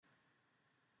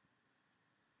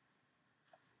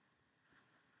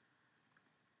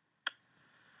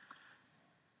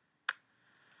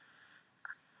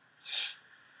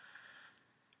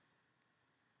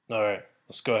All right,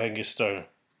 let's go ahead and get started.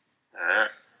 All right.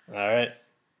 All right,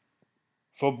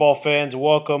 football fans,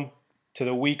 welcome to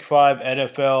the Week 5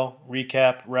 NFL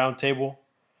Recap Roundtable.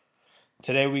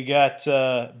 Today we got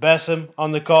Bassem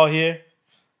on the call here,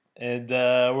 and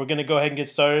we're going to go ahead and get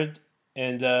started.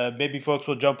 And maybe folks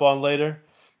will jump on later,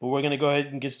 but we're going to go ahead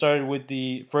and get started with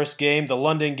the first game, the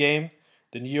London game.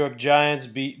 The New York Giants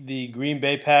beat the Green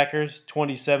Bay Packers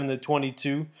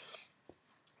 27-22.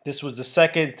 This was the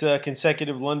second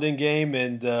consecutive London game,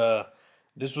 and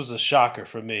this was a shocker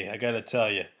for me. I got to tell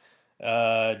you,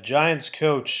 Giants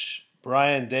coach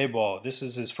Brian Daboll. This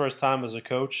is his first time as a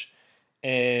coach,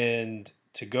 and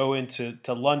to go into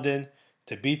London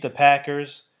to beat the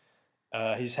Packers.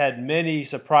 He's had many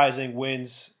surprising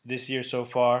wins this year so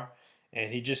far,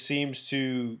 and he just seems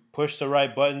to push the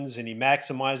right buttons and he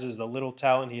maximizes the little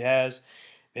talent he has.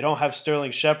 They don't have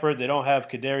Sterling Shepard. They don't have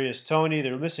Kadarius Toney.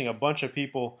 They're missing a bunch of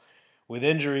people with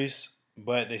injuries,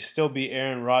 but they still beat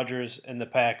Aaron Rodgers and the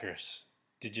Packers.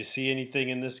 Did you see anything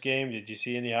in this game? Did you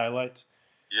see any highlights?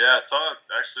 Yeah, I saw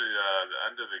actually the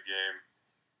end of the game,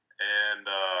 and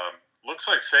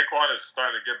looks like Saquon is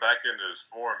starting to get back into his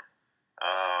form.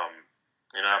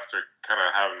 After kind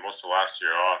of having most of last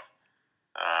year off,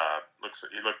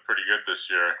 he looked pretty good this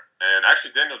year. And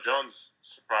actually, Daniel Jones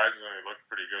surprisingly looked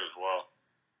pretty good as well.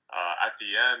 At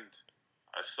the end,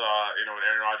 I saw when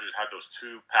Aaron Rodgers had those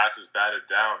two passes batted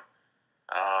down.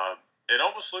 It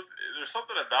almost looked there's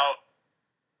something about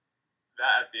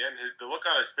that at the end. The look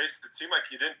on his face, it seemed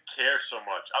like he didn't care so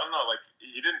much. I don't know, like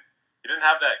he didn't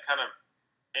have that kind of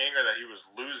anger that he was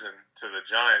losing to the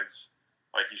Giants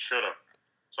like he should have.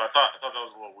 So I thought that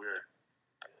was a little weird.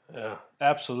 Yeah,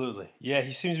 absolutely. Yeah,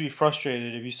 he seems to be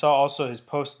frustrated. If you saw also his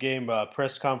post-game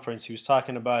press conference, he was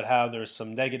talking about how there's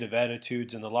some negative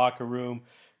attitudes in the locker room,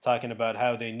 talking about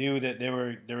how they knew that they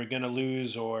were going to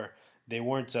lose or they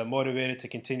weren't motivated to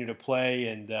continue to play,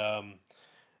 and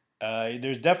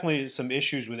there's definitely some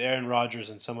issues with Aaron Rodgers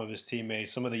and some of his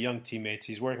teammates, some of the young teammates.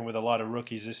 He's working with a lot of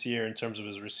rookies this year in terms of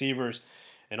his receivers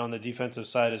and on the defensive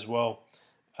side as well.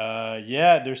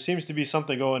 Yeah, there seems to be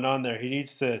something going on there. He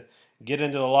needs to get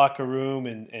into the locker room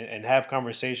and have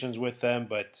conversations with them.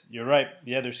 But you're right.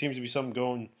 Yeah, there seems to be something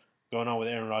going on with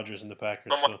Aaron Rodgers and the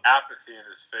Packers. Somewhat So apathy in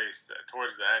his face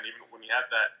towards the end, even when he had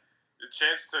the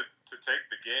chance to take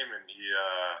the game and he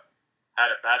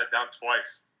had it batted down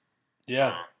twice. So,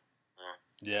 yeah,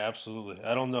 yeah, absolutely.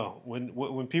 I don't know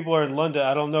when people are in London.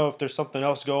 I don't know if there's something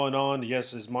else going on. He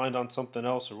has his mind on something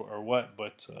else or what.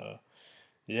 But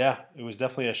yeah, it was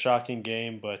definitely a shocking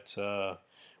game. But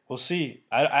we'll see.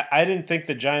 I didn't think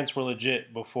the Giants were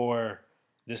legit before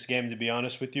this game, to be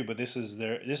honest with you. But this is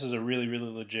a really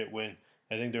really legit win.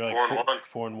 I think they're like 4-1.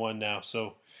 4-1 now.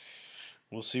 So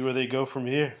we'll see where they go from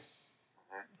here.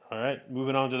 All right,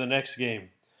 moving on to the next game.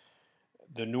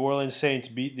 The New Orleans Saints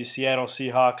beat the Seattle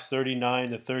Seahawks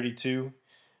 39-32.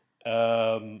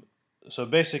 So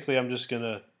basically, I'm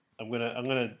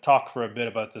gonna talk for a bit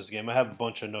about this game. I have a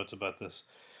bunch of notes about this.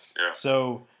 Yeah.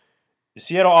 So the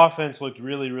Seattle offense looked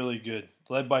really, really good,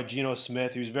 led by Geno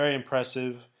Smith. He was very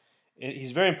impressive.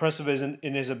 He's very impressive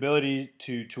in his ability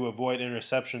to avoid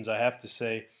interceptions, I have to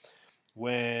say.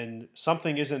 When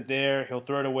something isn't there, he'll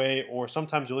throw it away, or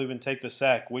sometimes he'll even take the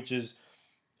sack, which is,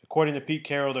 according to Pete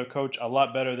Carroll, their coach, a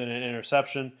lot better than an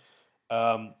interception.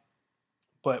 Um,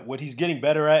 but what he's getting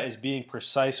better at is being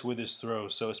precise with his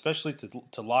throws. So especially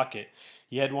to Lockett,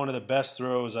 he had one of the best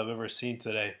throws I've ever seen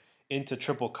today into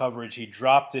triple coverage. He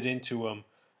dropped it into him,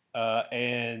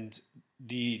 and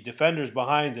the defenders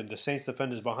behind him, the Saints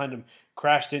defenders behind him,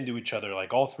 crashed into each other,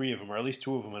 like all three of them, or at least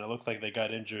two of them, and it looked like they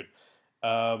got injured.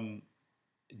 Um,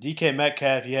 DK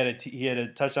Metcalf, he had a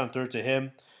touchdown throw to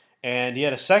him, and he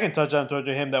had a second touchdown throw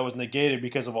to him that was negated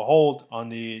because of a hold on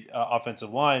the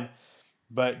offensive line.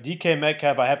 But DK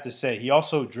Metcalf, I have to say, he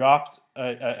also dropped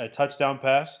a touchdown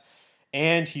pass,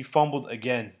 and he fumbled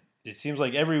again. It seems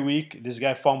like every week this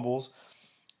guy fumbles.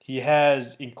 He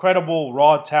has incredible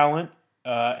raw talent,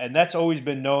 and that's always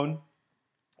been known.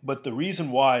 But the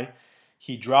reason why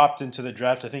he dropped into the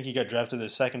draft, I think he got drafted the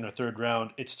second or third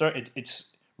round.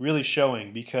 It's really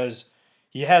showing because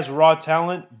he has raw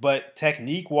talent, but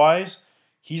technique wise,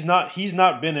 he's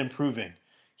not been improving.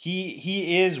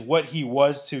 He is what he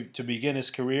was to begin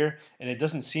his career, and it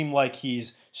doesn't seem like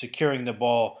he's securing the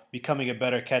ball, becoming a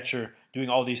better catcher, doing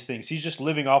all these things. He's just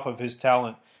living off of his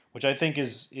talent, which I think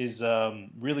is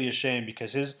really a shame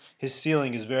because his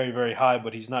ceiling is very very high,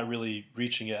 but he's not really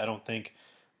reaching it. I don't think.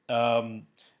 Um,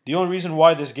 the only reason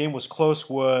why this game was close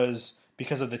was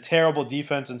because of the terrible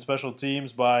defense and special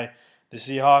teams by the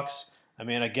Seahawks. I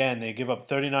mean, again, they give up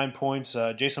 39 points.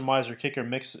 Jason Myers, kicker,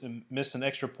 missed an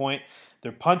extra point.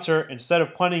 Their punter, instead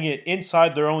of punting it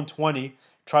inside their own 20,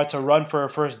 tried to run for a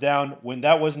first down when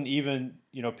that wasn't even,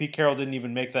 Pete Carroll didn't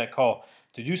even make that call.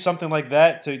 To do something like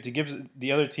that, to give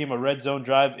the other team a red zone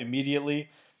drive immediately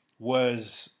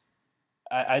was,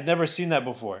 I'd never seen that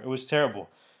before. It was terrible.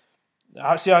 The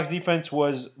Seahawks defense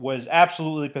was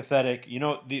absolutely pathetic.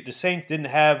 The Saints didn't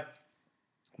have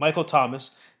Michael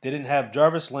Thomas. They didn't have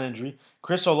Jarvis Landry.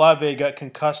 Chris Olave got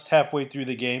concussed halfway through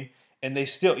the game, and they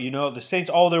still, the Saints,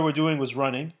 all they were doing was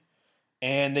running,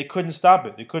 and they couldn't stop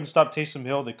it. They couldn't stop Taysom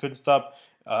Hill. They couldn't stop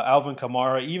Alvin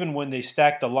Kamara. Even when they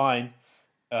stacked the line,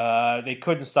 they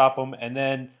couldn't stop him. And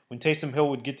then when Taysom Hill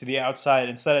would get to the outside,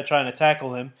 instead of trying to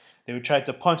tackle him, they would try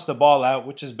to punch the ball out,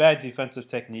 which is bad defensive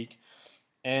technique.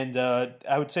 And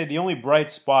I would say the only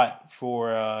bright spot for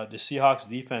the Seahawks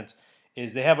defense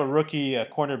is they have a rookie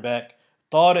cornerback,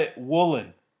 Tariq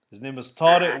Woolen. His name is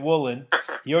Tariq Woolen.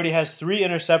 He already has 3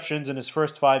 interceptions in his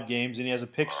first 5 games, and he has a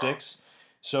pick 6.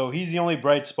 So he's the only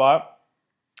bright spot.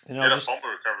 And he had a fumble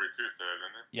recovery too, didn't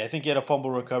he? Yeah, I think he had a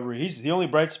fumble recovery. He's the only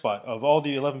bright spot of all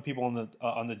the 11 people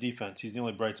on the defense. He's the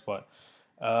only bright spot.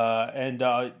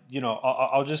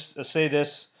 I'll just say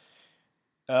this,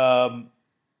 and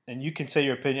you can say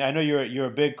your opinion. I know you're a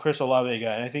big Chris Olave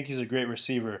guy, and I think he's a great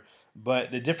receiver.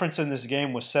 But the difference in this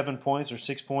game was 7 points or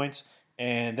 6 points,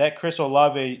 and that Chris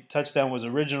Olave touchdown was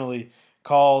originally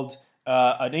called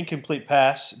an incomplete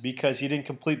pass because he didn't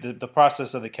complete the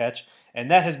process of the catch. And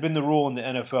that has been the rule in the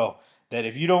NFL, that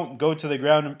if you don't go to the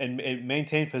ground and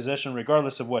maintain possession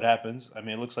regardless of what happens, I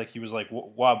mean, it looks like he was like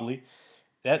wobbly,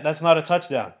 that's not a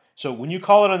touchdown. So when you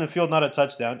call it on the field, not a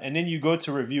touchdown, and then you go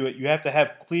to review it, you have to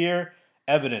have clear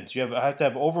evidence. You have to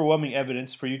have overwhelming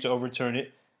evidence for you to overturn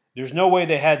it. There's no way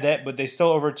they had that, but they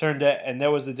still overturned that, and that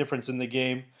was the difference in the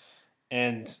game.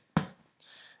 And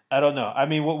I don't know. I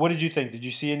mean, what did you think? Did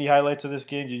you see any highlights of this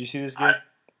game? Did you see this game?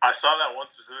 I saw that one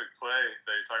specific play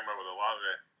that you're talking about with Olave.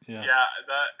 Yeah,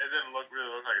 that it didn't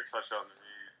really look like a touchdown to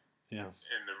me. Yeah.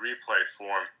 In the replay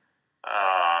form,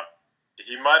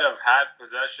 he might have had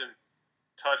possession,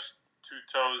 touched 2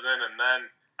 toes in, and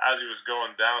then as he was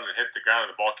going down and hit the ground,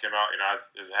 and the ball came out.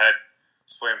 As his head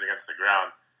slammed against the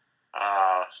ground.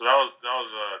 So that was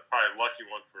probably a lucky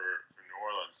one for New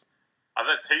Orleans. I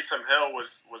thought Taysom Hill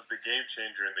was the game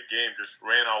changer in the game. Just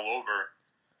ran all over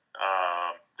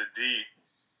the D.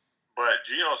 But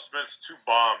Geno Smith's 2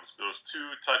 bombs, those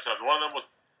 2 touchdowns. One of them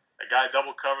was a guy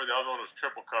double covered. The other one was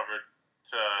triple covered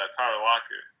to Tyler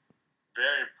Lockett.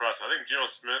 Very impressive. I think Geno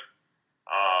Smith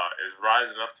is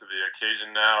rising up to the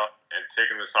occasion now and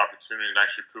taking this opportunity and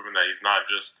actually proving that he's not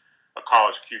just a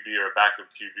college QB or a backup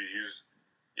QB.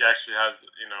 He actually has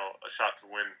a shot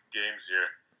to win games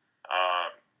here.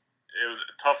 It was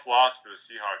a tough loss for the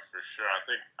Seahawks for sure. I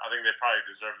think they probably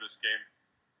deserved this game.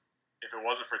 If it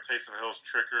wasn't for Taysom Hill's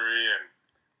trickery and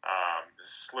his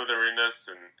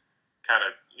slitheriness and kind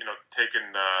of taking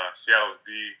Seattle's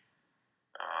D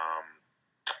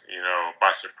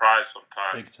by surprise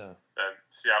sometimes, then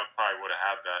Seattle probably would have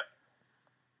had that.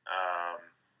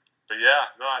 But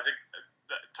yeah, no, I think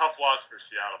tough loss for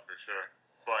Seattle for sure.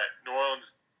 But New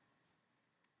Orleans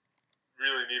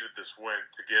really needed this win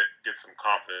to get some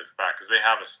confidence back because they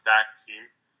have a stacked team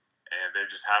and they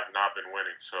just have not been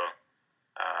winning. So,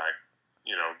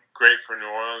 great for New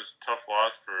Orleans, tough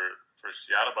loss for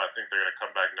Seattle, but I think they're going to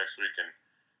come back next week and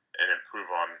improve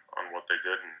on what they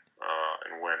did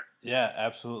and win. Yeah,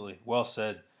 absolutely. Well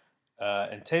said.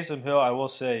 And Taysom Hill, I will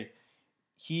say,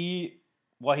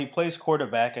 while he plays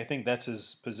quarterback, I think that's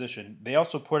his position. They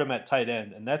also put him at tight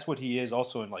end, and that's what he is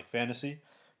also in like fantasy.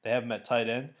 They have him at tight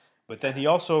end. But then he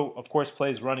also, of course,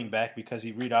 plays running back because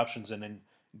he read options and then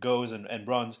goes and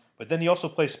runs. But then he also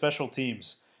plays special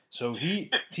teams. So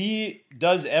he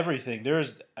does everything.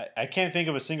 I can't think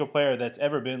of a single player that's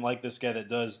ever been like this guy that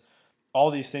does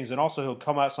all these things. And also he'll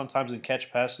come out sometimes and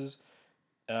catch passes.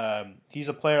 He's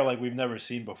a player like we've never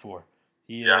seen before.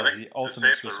 He is the ultimate. The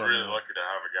Saints are really lucky to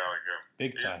have a guy like him.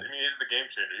 Big time. He's the game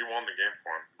changer. He won the game for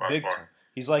him by Big far. time.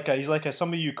 He's like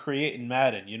somebody you create in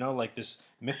Madden, like this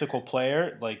mythical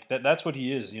player. Like that's what he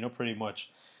is, pretty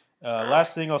much.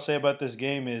 Last thing I'll say about this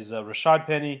game is Rashad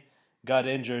Penny got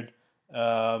injured.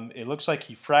 It looks like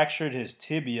he fractured his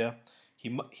tibia.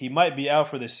 He might be out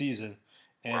for the season.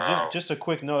 And just a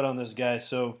quick note on this guy.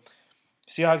 So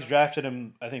Seahawks drafted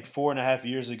him, I think, 4.5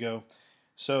 years ago.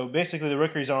 So basically the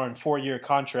rookies are on 4-year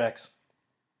contracts.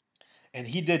 And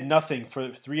he did nothing for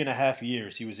 3.5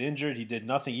 years. He was injured. He did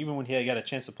nothing. Even when he got a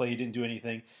chance to play, he didn't do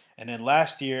anything. And then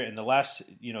last year, in the last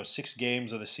 6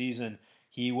 games of the season,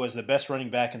 he was the best running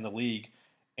back in the league.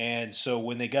 And so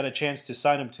when they got a chance to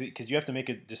sign him to, because you have to make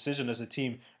a decision as a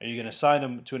team, are you going to sign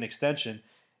him to an extension?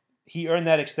 He earned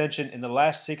that extension in the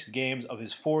last 6 games of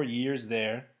his 4 years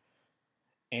there,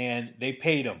 and they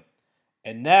paid him.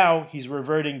 And now he's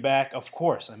reverting back, of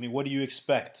course. I mean, what do you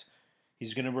expect?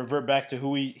 He's going to revert back to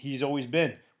who he's always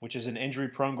been, which is an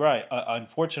injury-prone guy,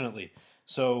 unfortunately.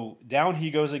 So down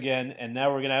he goes again, and now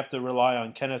we're going to have to rely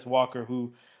on Kenneth Walker,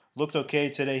 who looked okay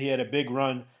today. He had a big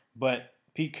run, but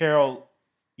Pete Carroll,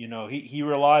 he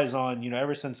relies on,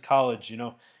 ever since college,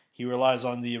 he relies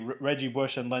on the Reggie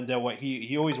Bush and Lendell White.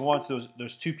 He always wants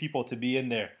those two people to be in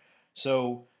there.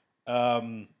 So,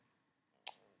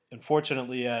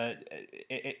 unfortunately,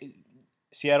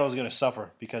 Seattle is going to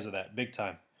suffer because of that, big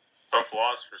time. Tough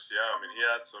loss for Seattle. I mean, he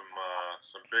had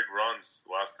some big runs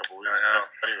the last couple of weeks.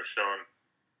 He was showing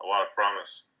a lot of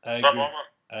promise.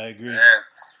 I agree.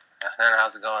 Man,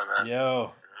 how's it going, man?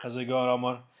 Yo, how's it going,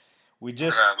 Omar? We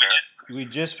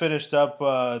just finished up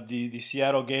the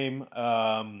Seattle game.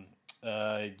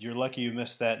 You're lucky you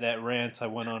missed that rant. I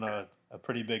went on a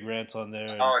pretty big rant on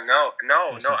there. Oh no!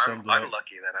 I'm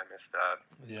lucky that I missed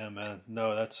that. Yeah, man.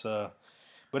 No, that's.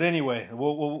 But anyway,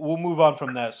 we'll move on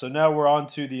from that. So now we're on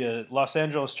to the Los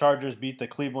Angeles Chargers beat the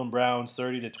Cleveland Browns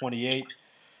 30-28.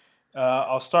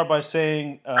 I'll start by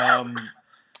saying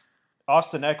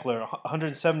Austin Eckler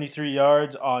 173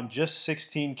 yards on just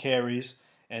 16 carries,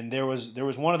 and there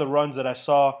was one of the runs that I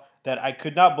saw that I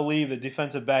could not believe the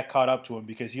defensive back caught up to him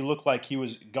because he looked like he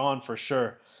was gone for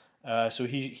sure. So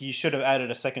he should have added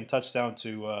a second touchdown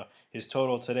to his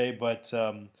total today, but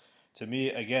to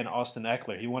me, again, Austin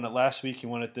Eckler. He won it last week. He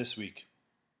won it this week.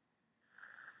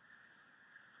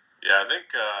 Yeah, I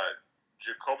think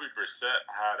Jacoby Brissett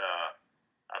had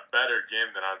a better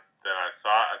game than I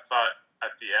thought. I thought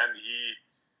at the end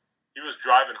he was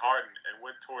driving hard and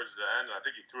went towards the end. And I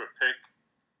think he threw a pick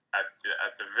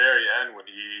at the very end when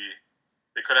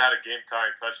they could have had a game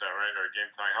tying touchdown, right, or a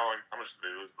game tying. How much did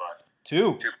they lose by?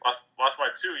 2. Lost by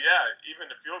 2. Yeah,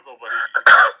 even the field goal, but he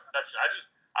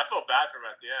I felt bad for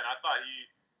him at the end. I thought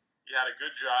he had a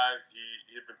good drive.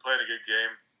 He had been playing a good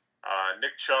game.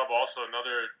 Nick Chubb also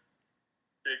another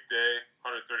big day,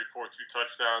 134, 2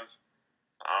 touchdowns.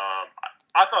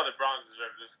 I thought the Browns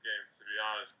deserved this game, to be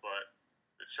honest, but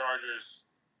the Chargers,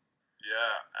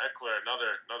 yeah, Eckler,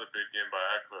 another big game by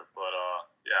Eckler. But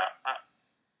yeah,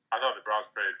 I thought the Browns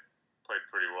played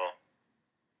pretty well.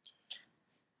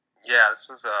 Yeah, this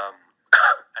was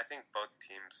I think both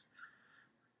teams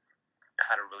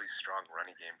had a really strong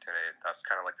running game today. That's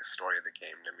kind of like the story of the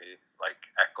game to me. Like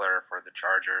Eckler for the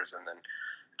Chargers, and then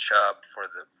Chubb for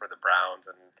the Browns.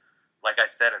 And like I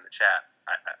said in the chat,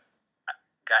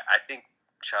 I think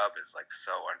Chubb is like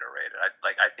so underrated.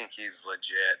 I think he's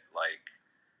legit like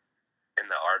in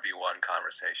the RB1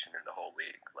 conversation in the whole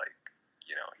league. Like,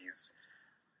 he's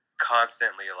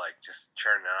constantly like just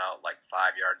churning out like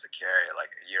 5 yards a carry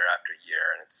like year after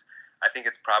year, and I think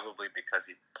it's probably because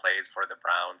he plays for the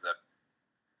Browns that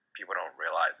people don't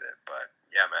realize it. But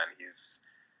yeah, man, he's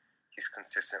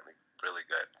consistently really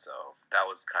good. So that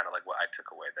was kind of like what I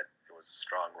took away, that it was a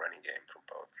strong running game from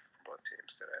both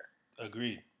teams today.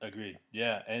 Agreed.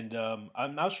 Yeah, and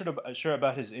I'm not sure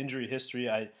about his injury history.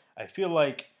 I feel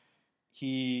like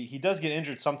he does get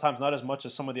injured sometimes, not as much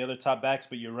as some of the other top backs,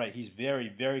 but you're right. He's very,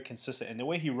 very consistent, and the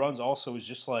way he runs also is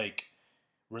just like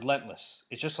relentless.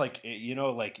 It's just like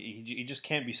like he just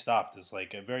can't be stopped. It's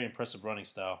like a very impressive running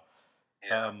style.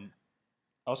 Yeah.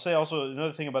 I'll say also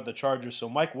another thing about the Chargers. So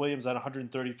Mike Williams at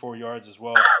 134 yards as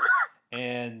well.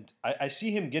 And I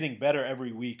see him getting better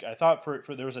every week. I thought for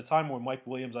there was a time where Mike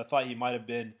Williams, I thought he might have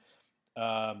been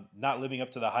not living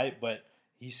up to the hype, but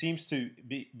he seems to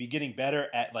be getting better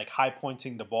at like high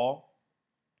pointing the ball,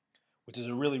 which is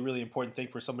a really, really important thing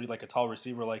for somebody like a tall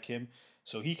receiver like him.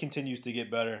 So he continues to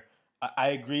get better. I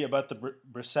agree about the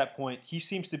Brissett point. He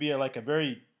seems to be like a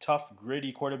very tough,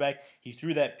 gritty quarterback. He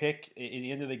threw that pick in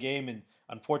the end of the game, and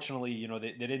unfortunately,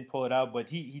 they didn't pull it out. But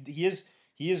he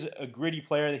is a gritty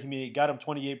player. He got him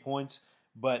 28 points.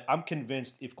 But I'm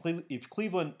convinced if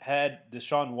Cleveland had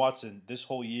Deshaun Watson this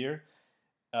whole year,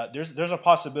 there's a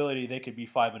possibility they could be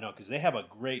 5-0 because they have a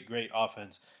great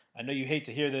offense. I know you hate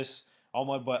to hear this,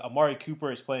 Alma, but Amari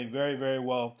Cooper is playing very, very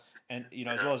well. And,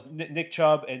 as well as Nick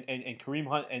Chubb and Kareem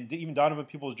Hunt and even Donovan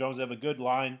Peoples-Jones, they have a good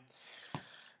line.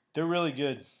 They're really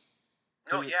good.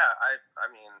 No, yeah,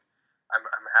 I mean,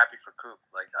 I'm happy for Coop.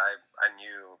 Like I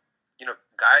knew,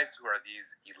 guys who are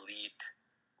these elite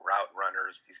route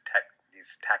runners, these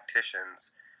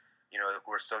tacticians,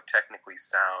 who are so technically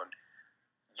sound.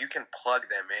 You can plug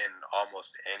them in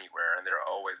almost anywhere, and they're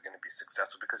always going to be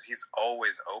successful because he's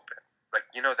always open.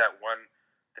 Like that one,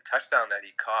 the touchdown that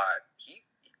he caught, he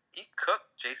he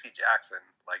cooked J.C. Jackson.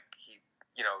 Like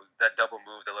that double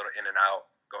move, the little in and out,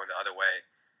 going the other way.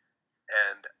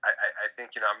 And I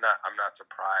think I'm not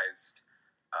surprised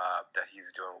that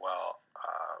he's doing well.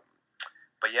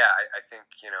 But yeah, I think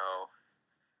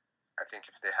I think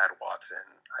if they had Watson,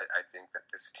 I think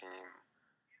that this team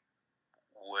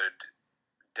would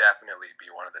definitely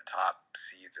be one of the top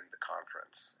seeds in the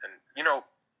conference. And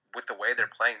with the way they're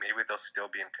playing, maybe they'll still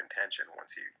be in contention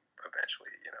once he eventually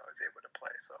is able to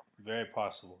play. So very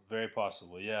possible, very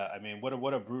possible. Yeah, I mean, what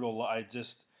a brutal.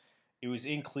 It was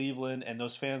in Cleveland, and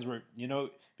those fans were,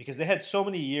 because they had so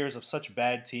many years of such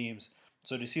bad teams.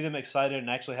 So to see them excited and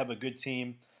actually have a good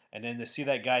team, and then to see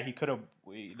that guy,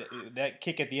 that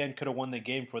kick at the end could have won the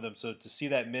game for them. So to see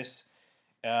that miss,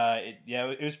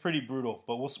 it was pretty brutal.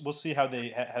 But we'll see how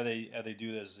they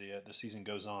do as the season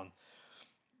goes on.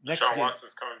 Next Deshaun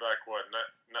Watson's coming back. What?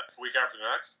 Week after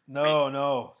next?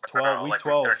 No, 12 week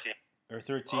 12 or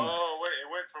 13. Oh wait, it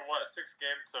went from what 6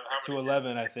 games to how many? To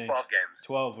 11, I think. 12 games.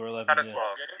 12 or 11. Out of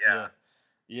 12.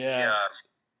 Yeah.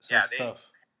 So it's tough.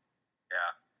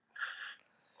 Yeah.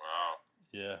 Wow.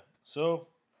 Yeah. So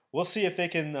we'll see if they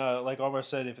can, like Omar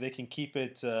said, if they can keep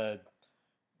it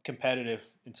competitive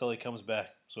until he comes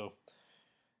back. So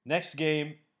next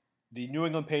game, the New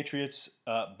England Patriots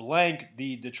blank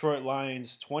the Detroit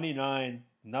Lions 29-0.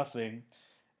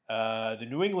 The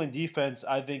New England defense,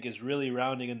 I think, is really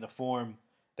rounding in the form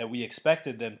that we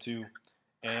expected them to.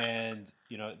 And,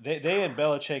 they and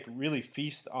Belichick really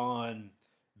feast on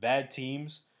bad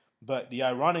teams. But the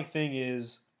ironic thing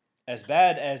is, as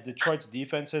bad as Detroit's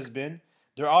defense has been,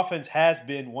 their offense has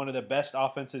been one of the best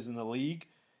offenses in the league.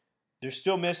 They're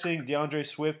still missing DeAndre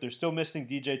Swift. They're still missing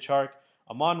DJ Chark.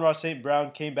 Amon-Ra St.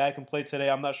 Brown came back and played today.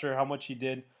 I'm not sure how much he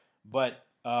did. But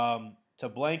to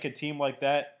blank a team like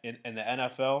that in the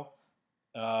NFL,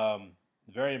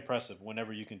 very impressive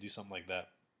whenever you can do something like that.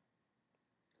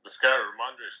 This guy,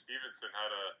 Ramondre Stevenson,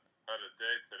 had a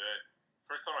day today.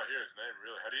 First time I hear his name,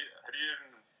 really. Had he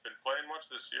even been playing much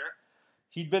this year?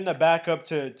 He'd been the backup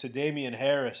to Damian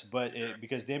Harris, but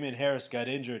because Damian Harris got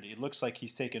injured, it looks like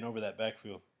he's taken over that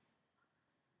backfield.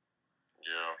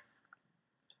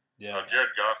 Yeah. Jared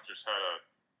Goff just had a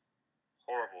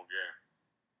horrible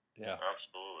game. Yeah.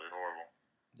 Absolutely horrible.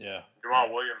 Yeah. Jamal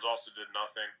Williams also did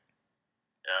nothing.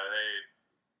 Yeah,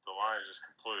 the Lions just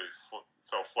completely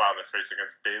fell flat on their face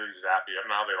against Bailey Zappi. I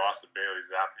don't know how they lost to Bailey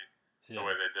Zappi the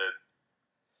way they did.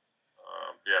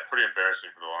 Pretty embarrassing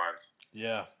for the Lions.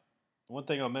 Yeah. One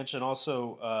thing I'll mention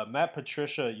also, Matt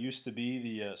Patricia used to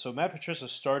be so Matt Patricia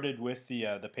started with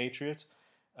the Patriots,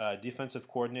 defensive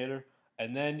coordinator,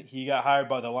 and then he got hired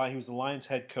by the Lions. He was the Lions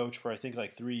head coach for I think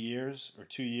like 3 years or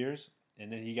 2 years,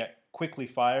 and then he got quickly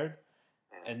fired,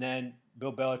 and then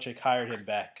Bill Belichick hired him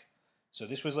back. So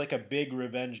this was like a big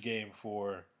revenge game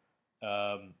for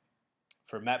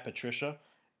Matt Patricia,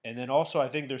 and then also I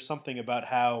think there's something about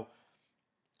how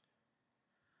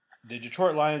the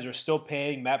Detroit Lions are still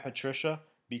paying Matt Patricia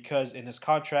because in his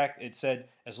contract it said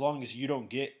as long as you don't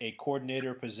get a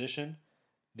coordinator position,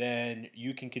 then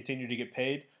you can continue to get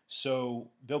paid. So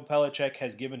Bill Belichick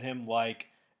has given him like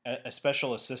a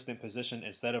special assistant position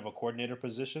instead of a coordinator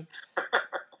position.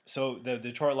 So the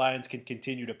Detroit Lions can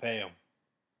continue to pay him.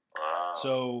 Wow.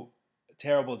 So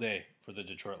terrible day for the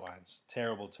Detroit Lions.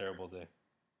 Terrible, terrible day.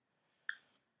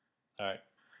 All right.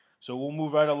 So we'll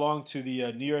move right along to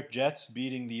the New York Jets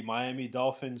beating the Miami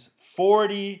Dolphins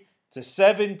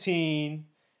 40-17.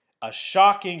 A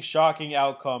shocking, shocking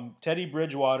outcome. Teddy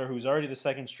Bridgewater, who's already the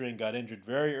second string, got injured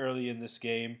very early in this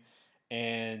game.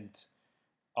 And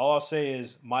all I'll say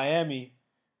is Miami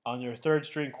on their third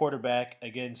string quarterback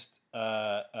against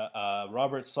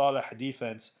Robert Saleh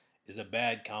defense is a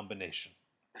bad combination.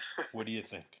 What do you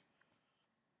think?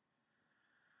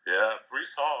 Yeah,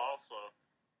 Breece Hall also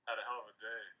had a hell of a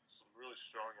day. Some really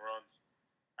strong runs.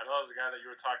 I know that was the guy that you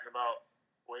were talking about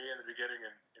way in the beginning in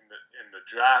the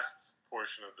drafts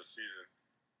portion of the season.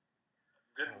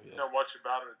 Didn't know much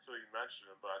about him until you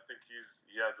mentioned him, but I think he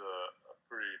has a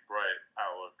pretty bright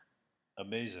outlook.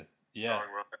 Amazing. Yeah.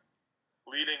 Strong run.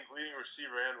 Leading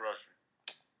receiver and rusher.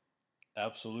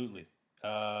 Absolutely.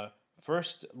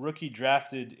 First rookie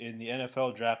drafted in the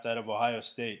NFL draft out of Ohio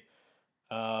State.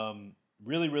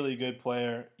 Really, really good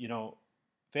player.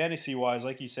 Fantasy-wise,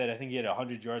 like you said, I think he had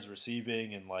 100 yards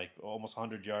receiving and like almost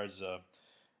 100 yards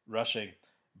rushing.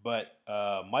 But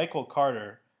Michael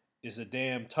Carter is a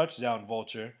damn touchdown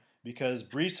vulture because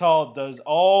Breece Hall does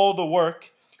all the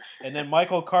work, and then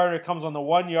Michael Carter comes on the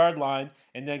 1 yard line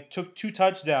and then took 2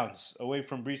 touchdowns away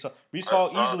from Breece Hall. Breece Hall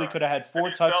easily could have had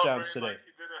 4 touchdowns today. Like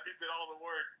he did all the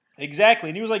work. Exactly,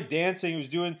 and he was like dancing.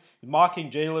 He was mocking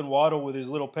Jalen Waddle with his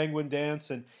little penguin dance,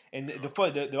 and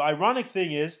the ironic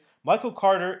thing is Michael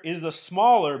Carter is the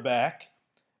smaller back,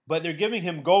 but they're giving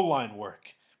him goal line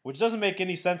work, which doesn't make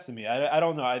any sense to me. I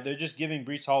don't know. They're just giving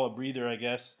Brees Hall a breather, I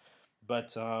guess.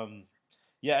 But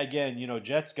yeah, again,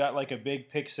 Jets got like a big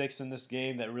pick six in this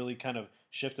game that really kind of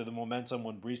shifted the momentum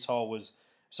when Bridgewater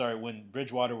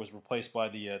was replaced by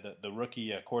the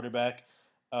rookie quarterback.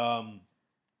 Um,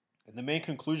 and the main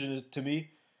conclusion is, to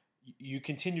me, you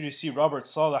continue to see Robert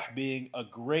Saleh being a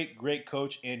great, great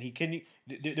coach, and he can.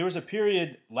 There was a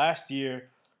period last year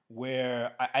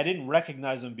where I didn't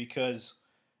recognize him because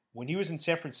when he was in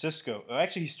San Francisco,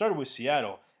 actually he started with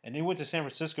Seattle, and then he went to San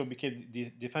Francisco and became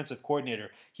the defensive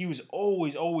coordinator. He was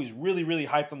always, always really, really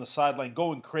hyped on the sideline,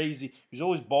 going crazy. He was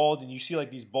always bald, and you see like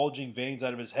these bulging veins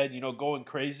out of his head, going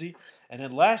crazy. And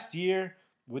then last year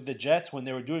with the Jets, when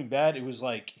they were doing bad, it was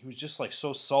like he was just like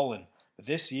so sullen. But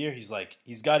this year, he's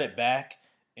got it back,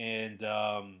 and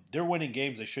they're winning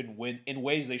games they shouldn't win in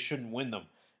ways they shouldn't win them.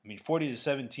 I mean,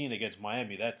 40-17 against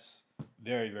Miami. That's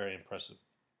very, very impressive.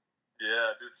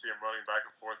 Yeah, I did see him running back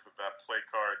and forth with that play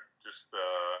card, just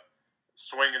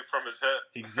swinging from his head.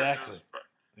 Exactly.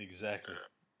 Exactly.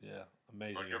 Yeah.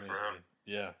 Amazing. Good amazing. for him.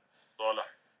 Yeah.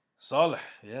 Saleh.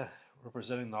 Yeah.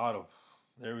 Representing the auto.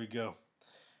 There we go.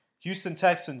 Houston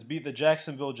Texans beat the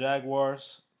Jacksonville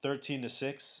Jaguars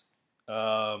 13-6.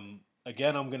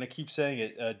 Again, I'm going to keep saying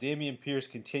it. Dameon Pierce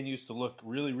continues to look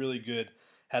really, really good.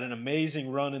 Had an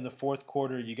amazing run in the fourth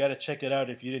quarter. You got to check it out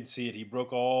if you didn't see it. He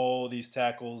broke all these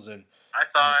tackles, and I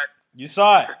saw it. You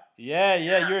saw it. Yeah.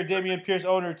 You're a Dameon Pierce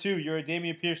owner too. You're a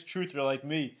Dameon Pierce truther like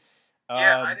me.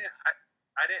 Yeah, I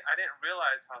didn't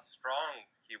realize how strong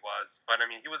he was. But I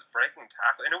mean, he was breaking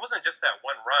tackles, and it wasn't just that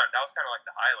one run. That was kind of like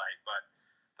the highlight. But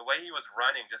the way he was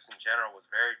running, just in general, was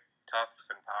very tough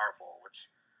and powerful, which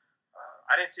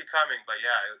I didn't see coming. But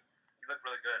yeah, he looked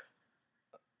really good.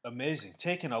 Amazing,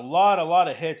 taking a lot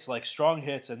of hits, like strong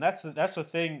hits, and that's the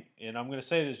thing. And I'm going to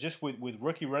say this just with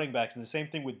rookie running backs, and the same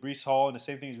thing with Brees Hall, and the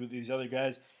same thing with these other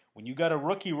guys. When you got a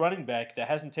rookie running back that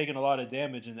hasn't taken a lot of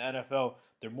damage in the NFL,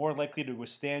 they're more likely to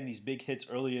withstand these big hits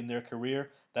early in their career.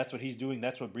 That's what he's doing.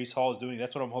 That's what Brees Hall is doing.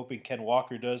 That's what I'm hoping Ken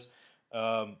Walker does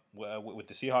with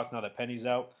the Seahawks now that Penny's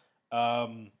out.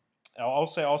 I'll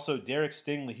say also Derek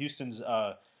Stingley, Houston's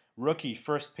rookie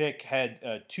first pick,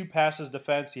 had 2 passes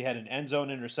defense. He had an end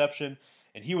zone interception,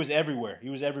 and he was everywhere. He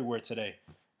was everywhere today.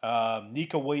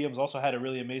 Nico Williams also had a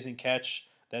really amazing catch.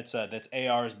 That's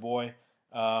AR's boy.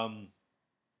 I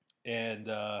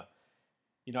thought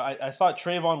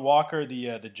Trayvon Walker,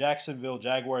 the Jacksonville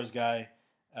Jaguars guy,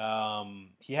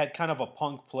 he had kind of a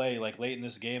punk play like late in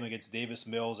this game against Davis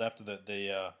Mills after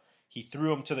he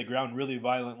threw him to the ground really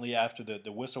violently after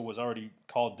the whistle was already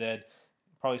called dead.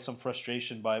 Probably some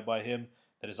frustration by him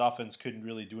that his offense couldn't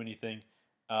really do anything.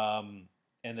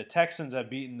 And the Texans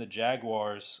have beaten the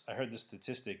Jaguars, I heard the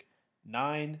statistic,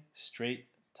 9 straight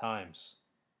times.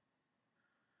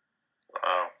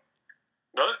 Wow.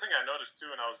 Another thing I noticed too,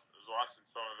 and I was watching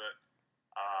some of it,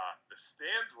 the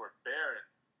stands were barren.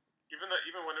 Even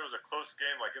when it was a close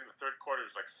game, like in the third quarter,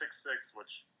 it was like 6-6,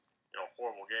 which,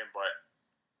 horrible game, but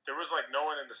there was like no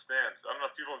one in the stands. I don't know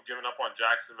if people have given up on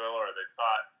Jacksonville, or they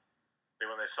thought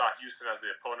when they saw Houston as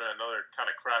the opponent, another kind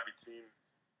of crappy team,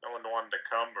 no one wanted to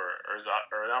come, or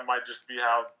that might just be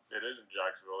how it is in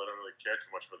Jacksonville. They don't really care too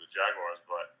much for the Jaguars,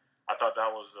 but I thought that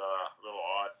was a little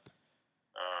odd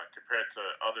compared to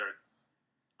other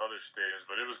stadiums.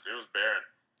 But it was barren.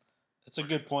 That's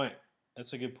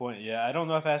a good point. Yeah, I don't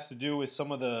know if it has to do with some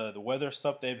of the weather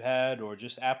stuff they've had, or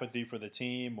just apathy for the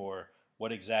team, or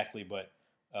what exactly. But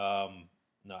no,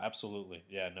 absolutely,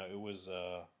 yeah, no, it was.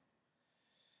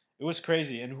 It was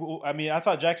crazy, and I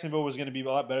thought Jacksonville was going to be a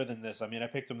lot better than this. I mean, I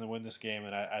picked them to win this game,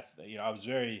 and I was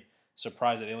very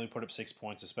surprised that they only put up 6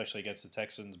 points, especially against the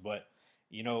Texans. But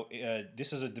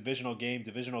this is a divisional game.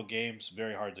 Divisional games,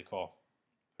 very hard to call.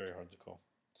 Very hard to call.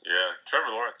 Yeah,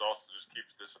 Trevor Lawrence also just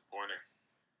keeps disappointing.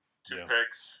 2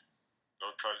 picks,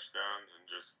 no touchdowns, and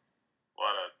just a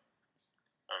lot of,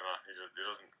 I don't know. He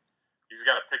doesn't. He's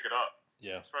got to pick it up.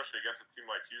 Yeah, especially against a team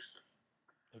like Houston.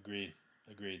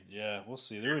 Agreed. Yeah, we'll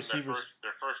see. Their receivers.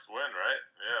 Their first win, right?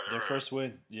 Yeah. Their first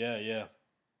win. Yeah.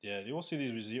 You will see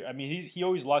these receivers. I mean, he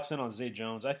always locks in on Zay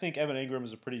Jones. I think Evan Ingram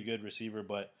is a pretty good receiver,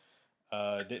 but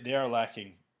they are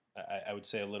lacking, I would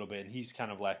say, a little bit, and he's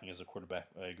kind of lacking as a quarterback.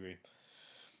 I agree.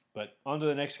 But on to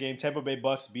the next game. Tampa Bay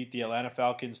Bucks beat the Atlanta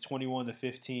Falcons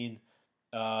 21-15.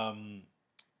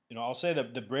 I'll say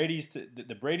that the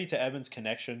Brady to Evans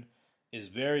connection is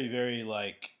very, very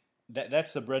like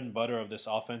that's the bread and butter of this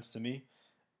offense to me.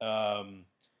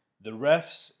 the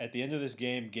refs at the end of this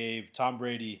game gave Tom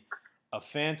Brady a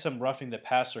phantom roughing the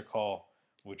passer call,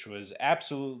 which was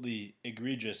absolutely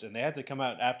egregious, and they had to come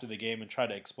out after the game and try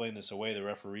to explain this away, the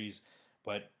referees.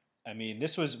 But I mean,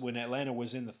 this was when Atlanta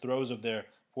was in the throes of their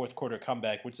fourth quarter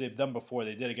comeback, which they've done before.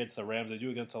 They did against the Rams. They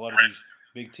do against a lot of these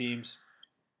big teams.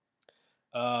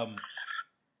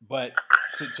 But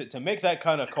to make that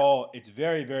kind of call, it's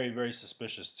very, very, very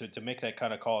suspicious to make that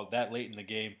kind of call that late in the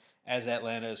game as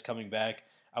Atlanta is coming back.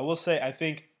 I will say, I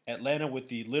think Atlanta, with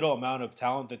the little amount of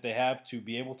talent that they have to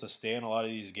be able to stay in a lot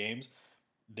of these games,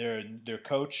 their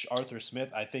coach, Arthur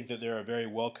Smith, I think that they're a very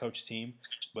well-coached team,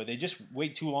 but they just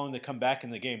wait too long to come back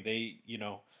in the game.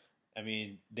 I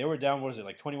mean, they were down, what was it,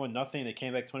 like 21-0? They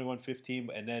came back 21-15,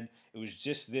 and then it was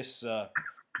just this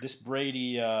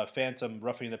Brady phantom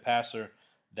roughing the passer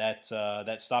that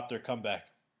stopped their comeback.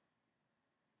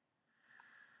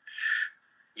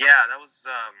 Yeah, that was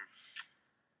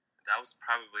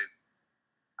probably.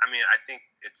 I mean, I think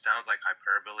it sounds like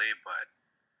hyperbole, but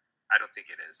I don't think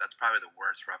it is. That's probably the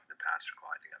worst roughing the passer call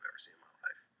I think I've ever seen in my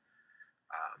life.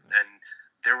 And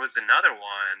there was another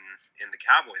one in the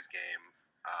Cowboys game.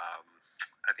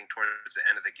 I think towards the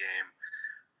end of the game,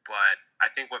 but I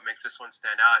think what makes this one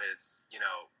stand out is,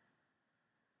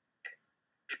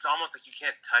 it's almost like you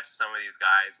can't touch some of these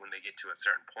guys when they get to a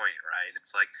certain point, right?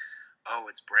 It's like, oh,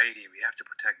 it's Brady. We have to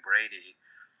protect Brady,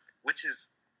 which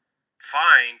is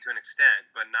fine to an extent,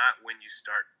 but not when you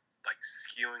start like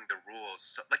skewing the rules.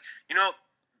 So, like,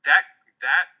 that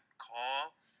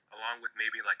call, along with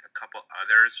maybe like a couple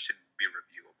others, should be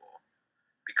reviewable,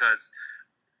 because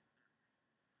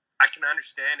I can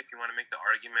understand if you want to make the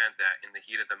argument that in the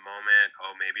heat of the moment,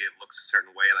 oh, maybe it looks a certain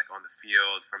way, like on the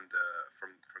field from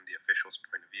the official's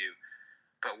point of view.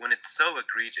 But when it's so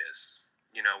egregious,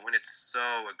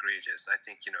 I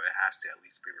think it has to at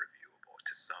least be reviewable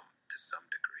to some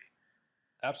degree.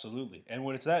 Absolutely, and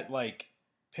when it's that like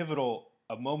pivotal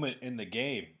a moment in the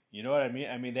game, you know what I mean?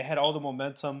 I mean, they had all the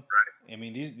momentum. Right. I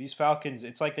mean, these Falcons,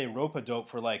 it's like they rope a dope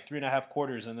for like 3.5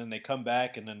 quarters, and then they come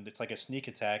back, and then it's like a sneak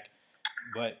attack.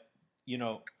 But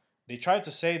they tried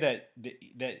to say that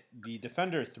the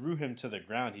defender threw him to the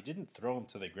ground. He didn't throw him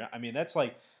to the ground. I mean, that's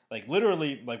like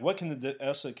literally, like, what can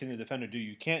the defender do?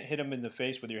 You can't hit him in the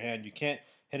face with your hand. You can't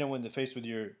hit him in the face with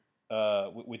your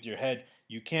head.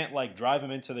 You can't like drive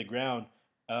him into the ground.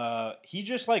 He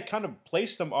just like kind of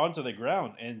placed him onto the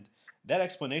ground, and that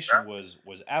explanation was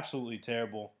absolutely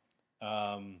terrible.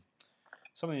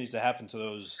 Something needs to happen to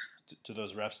those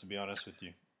refs, to be honest with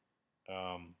you.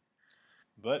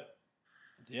 But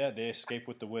yeah, they escaped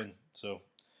with the win. So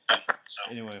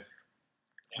anyway,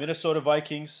 Minnesota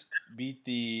Vikings beat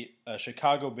the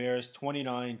Chicago Bears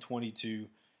 29-22.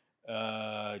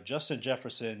 Justin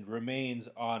Jefferson remains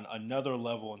on another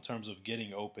level in terms of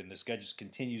getting open. This guy just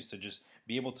continues to just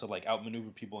be able to like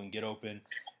outmaneuver people and get open.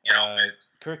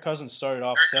 Kirk Cousins started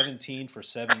off 17 for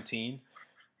 17.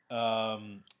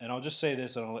 And I'll just say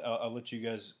this, and I'll let you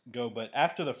guys go. But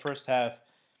after the first half,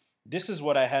 this is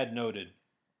what I had noted.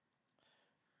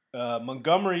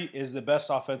 Montgomery is the best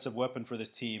offensive weapon for this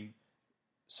team.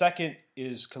 Second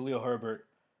is Khalil Herbert.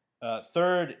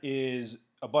 Third is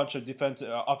a bunch of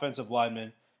offensive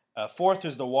linemen. Fourth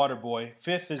is the water boy.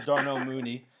 Fifth is Darnell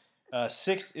Mooney.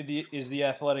 Sixth is the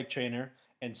athletic trainer.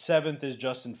 And seventh is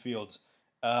Justin Fields.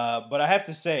 But I have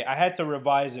to say, I had to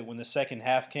revise it when the second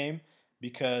half came,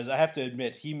 because I have to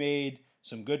admit, he made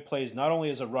some good plays, not only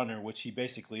as a runner, which he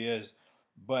basically is,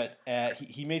 but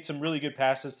he made some really good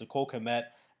passes to Cole Kmet.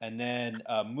 And then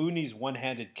Mooney's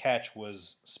one-handed catch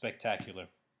was spectacular.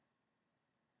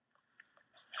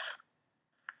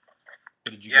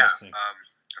 What did you guys think?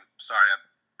 I'm sorry,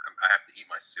 I have to eat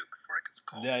my soup before it gets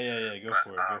cold. Yeah. Go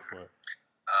for it.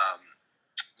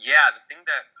 Yeah, the thing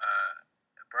that,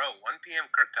 1 p.m.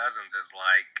 Kirk Cousins is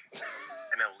like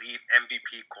an elite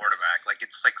MVP quarterback. Like,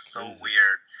 it's like so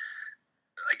weird.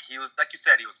 Like, he was, like you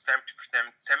said, he was 17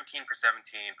 for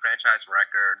 17, franchise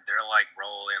record. They're like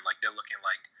rolling, like they're looking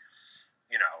like,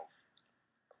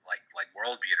 like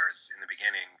world beaters in the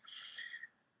beginning.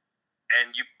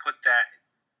 And you put that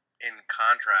in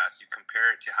contrast, you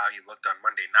compare it to how he looked on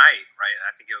Monday night, right?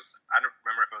 I think it was, I don't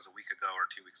remember if it was a week ago or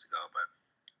 2 weeks ago, but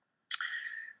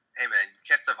hey, man, you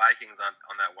catch the Vikings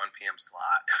on that 1 p.m.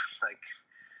 slot. Like,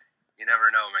 you never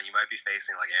know, man. You might be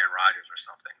facing like Aaron Rodgers or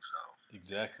something. So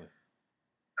exactly.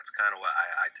 That's kind of what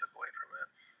I took away from it.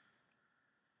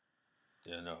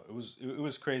 Yeah, no, it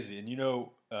was crazy, and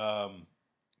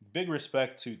big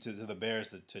respect to the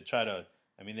Bears to try to.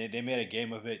 I mean, they made a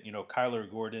game of it. Kyler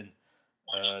Gordon,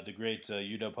 the great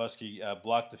UW Husky,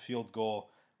 blocked the field goal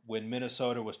when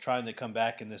Minnesota was trying to come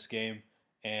back in this game,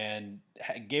 and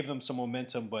gave them some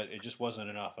momentum, but it just wasn't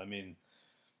enough. I mean,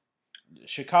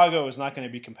 Chicago is not going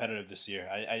to be competitive this year.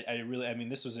 I mean,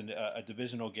 this was a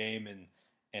divisional game,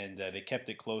 and they kept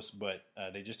it close, but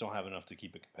they just don't have enough to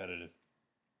keep it competitive.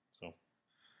 So,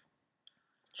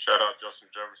 shout out Justin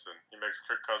Jefferson. He makes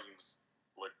Kirk Cousins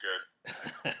look good.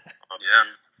 Yeah,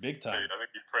 big time. I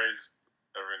think he prays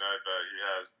every night that he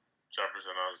has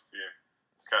Jefferson on his team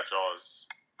to catch all his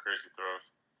crazy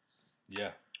throws.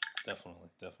 Yeah, definitely.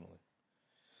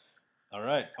 All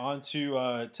right, on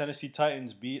to Tennessee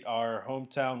Titans beat our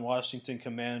hometown Washington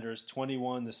Commanders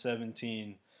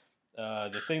 21-17.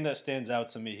 The thing that stands out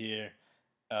to me here,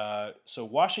 so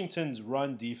Washington's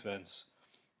run defense,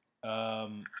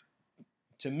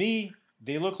 to me,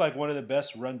 they look like one of the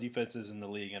best run defenses in the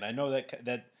league, and I know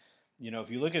that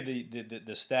if you look at the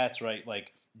stats, right,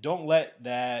 like don't let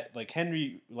that, like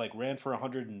Henry like ran for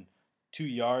 102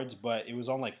 yards, but it was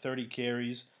on like 30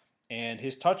 carries. And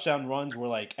his touchdown runs were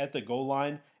like at the goal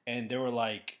line, and they were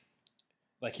like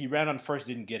he ran on first,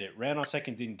 didn't get it, ran on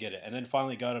second, didn't get it, and then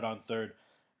finally got it on third.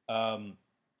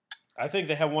 I think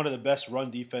they have one of the best run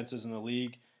defenses in the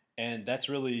league, and that's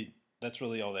really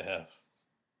all they have.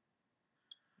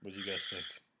 What do you guys think?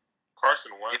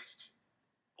 Carson Wentz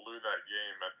blew that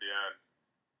game at the end.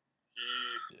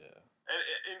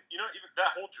 And even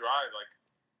that whole drive, like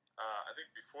I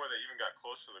think before they even got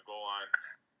close to the goal line,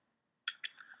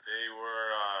 they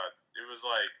were it was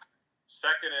like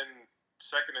second and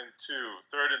 2,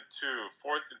 third and 2,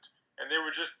 fourth and they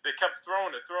kept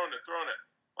throwing it.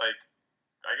 Like,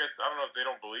 I guess I don't know if they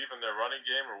don't believe in their running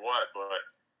game or what, but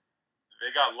they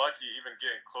got lucky even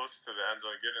getting close to the end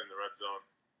zone, getting in the red zone,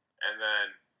 and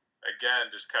then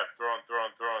again just kept throwing.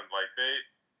 Like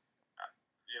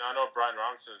I know Brian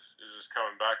Robinson is just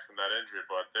coming back from that injury,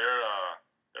 but their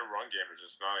run game is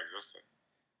just non-existent.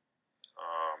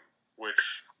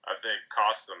 Which I think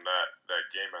cost them that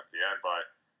game at the end by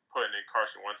putting in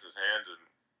Carson Wentz's hand, and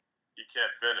he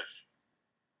can't finish.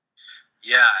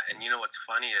 Yeah, and you know what's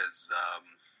funny is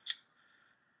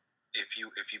if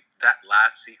you that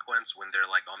last sequence when they're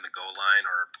like on the goal line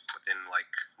or within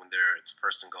like when it's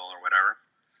first and goal or whatever,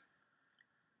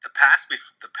 the pass at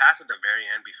the very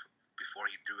end before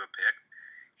he threw a pick,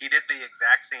 he did the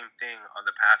exact same thing on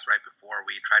the pass right before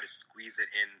where he tried to squeeze it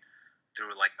in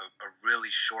through like a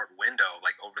really short window,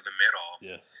 like over the middle.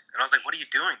 Yeah. And I was like, what are you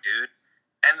doing, dude?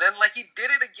 And then like he did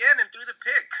it again and threw the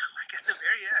pick, like at the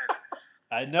very end.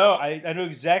 I know. I know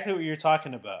exactly what you're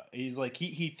talking about. He's like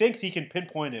he thinks he can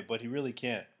pinpoint it, but he really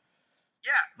can't.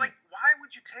 Yeah, like why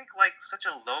would you take like such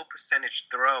a low percentage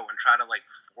throw and try to like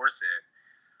force it?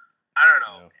 I don't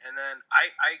know. Yeah. And then I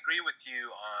agree with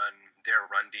you on their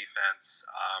run defense.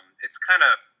 It's kind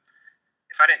of,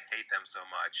 if I didn't hate them so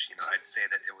much, I'd say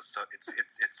that it was so. It's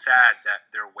sad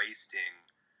that they're wasting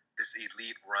this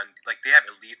elite run. Like they have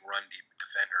elite run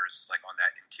defenders like on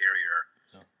that interior,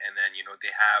 and then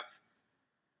they have.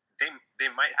 They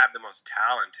might have the most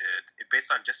talented, based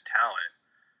on just talent,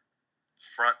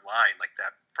 front line, like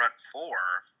that front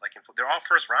four. Like they're all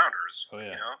first rounders. Oh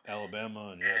yeah,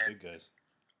 Alabama and big guys.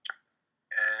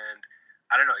 And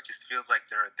I don't know. It just feels like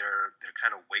they're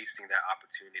kind of wasting that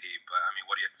opportunity. But I mean,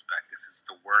 what do you expect? This is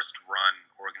the worst run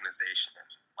organization,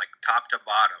 like top to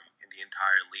bottom in the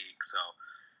entire league. So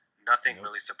nothing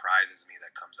really surprises me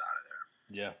that comes out of there.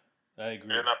 Yeah, I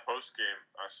agree. And in that post game,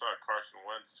 I saw Carson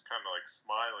Wentz kind of like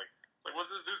smiling. Like,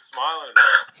 what's this dude smiling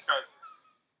about? You got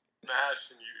Nash,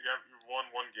 and you won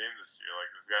one game this year.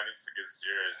 Like, this guy needs to get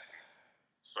serious,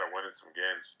 start winning some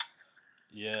games.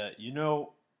 Yeah,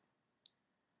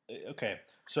 Okay,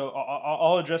 so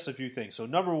I'll address a few things. So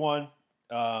number one,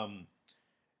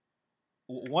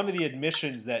 one of the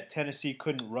admissions that Tennessee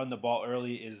couldn't run the ball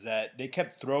early is that they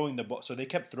kept throwing the ball. So they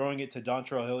kept throwing it to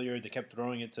Dontrell Hilliard. They kept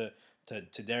throwing it to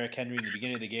Derrick Henry in the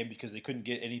beginning of the game because they couldn't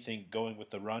get anything going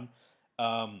with the run.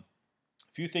 A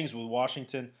few things with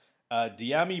Washington.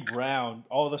 De'Ami Brown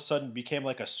all of a sudden became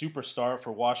like a superstar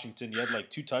for Washington. He had like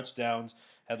 2 touchdowns,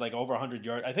 had like over 100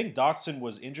 yards. I think Doxson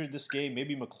was injured this game,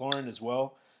 maybe McLaurin as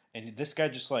well. And this guy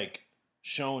just like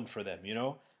shone for them,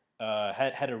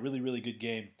 had a really, really good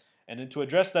game. And then to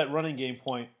address that running game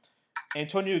point,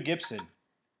 Antonio Gibson,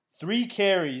 3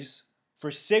 carries for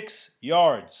 6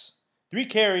 yards. 3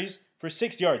 carries for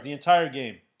 6 yards the entire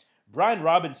game. Brian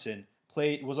Robinson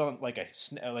was on like a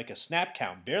snap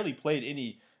count, barely played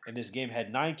any in this game,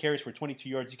 had 9 carries for 22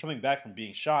 yards. He's coming back from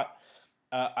being shot.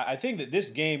 I think that this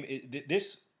game,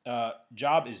 this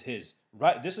job is his.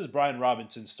 Right, this is Brian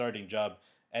Robinson's starting job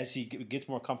as he gets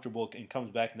more comfortable and comes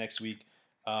back next week.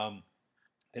 And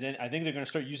then I think they're going to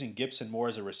start using Gibson more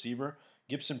as a receiver.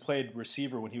 Gibson played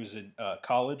receiver when he was in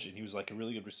college, and he was like a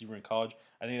really good receiver in college.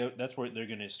 I think that's where they're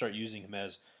going to start using him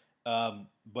as.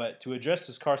 But to address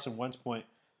this Carson Wentz point,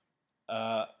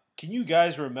 can you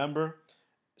guys remember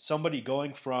somebody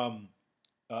going from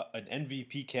an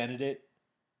MVP candidate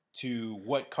to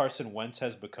what Carson Wentz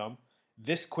has become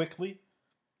this quickly?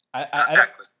 Not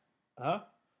that quick. Huh?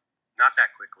 Not that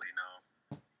quickly,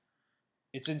 no.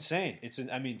 It's insane.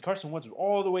 I mean, Carson Wentz was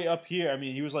all the way up here. I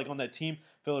mean, he was like on that team,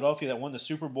 Philadelphia, that won the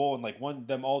Super Bowl and like won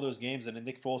them all those games. And then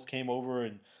Nick Foles came over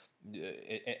and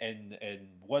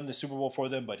won the Super Bowl for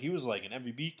them. But he was like an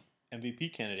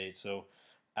MVP candidate. So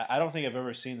I don't think I've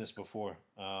ever seen this before.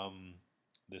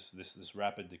 This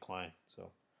rapid decline.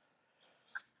 So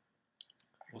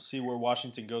we'll see where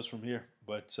Washington goes from here.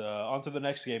 But on to the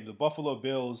next game. The Buffalo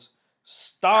Bills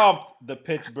stomp the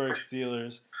Pittsburgh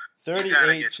Steelers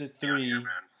 38-3.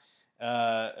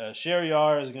 Sherry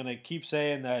R is going to keep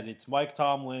saying that it's Mike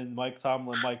Tomlin. Mike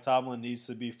Tomlin needs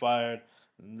to be fired.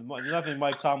 There's nothing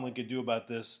Mike Tomlin could do about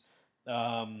this.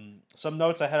 Some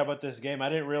notes I had about this game. I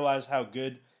didn't realize how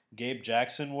good Gabe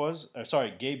Davis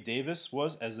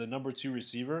was as the number 2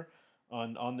 receiver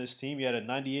on this team. He had a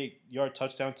 98-yard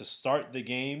touchdown to start the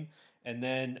game, and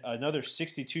then another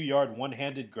 62-yard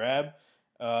one-handed grab.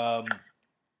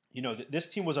 This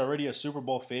team was already a Super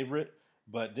Bowl favorite,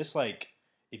 but this, like,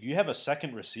 if you have a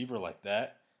second receiver like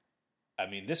that, I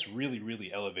mean, this really,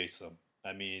 really elevates them.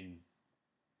 I mean,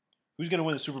 who's going to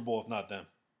win the Super Bowl if not them?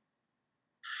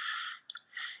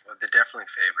 Well, they're definitely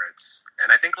favorites,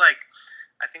 and I think like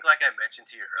I mentioned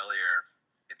to you earlier,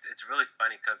 it's really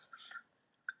funny because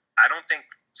I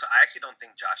actually don't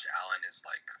think Josh Allen is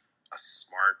like a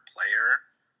smart player,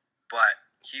 but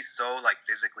he's so like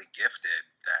physically gifted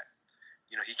that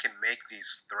he can make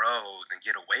these throws and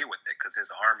get away with it because his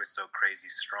arm is so crazy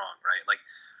strong, right? Like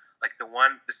the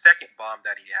second bomb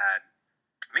that he had,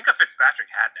 Minka Fitzpatrick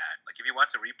had that. Like if you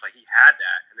watch the replay, he had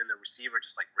that, and then the receiver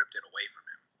just like ripped it away from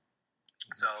him.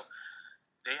 So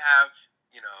they have,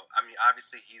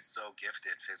 obviously he's so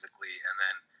gifted physically, and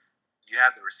then you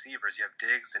have the receivers, you have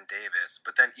Diggs and Davis,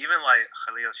 but then even like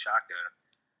Khalil Shaka,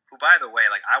 who by the way,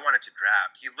 like I wanted to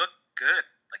draft, he looked good.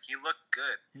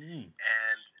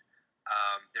 And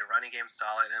their running game's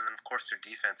solid, and then of course their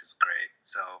defense is great.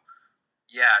 So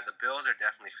yeah, the Bills are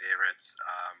definitely favorites.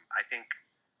 I think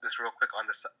just real quick on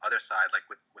the other side, like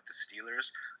with the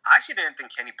Steelers, I actually didn't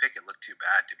think Kenny Pickett looked too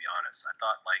bad, to be honest. I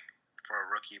thought like for a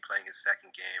rookie playing his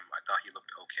second game, I thought he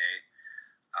looked okay.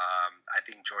 I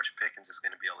think George Pickens is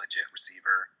going to be a legit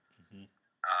receiver. Mm-hmm.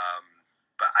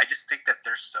 But I just think that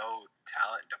they're so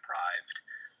talent deprived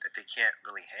that they can't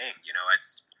really hang.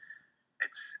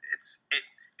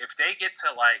 If they get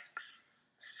to like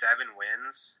 7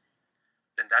 wins,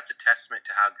 then that's a testament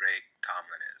to how great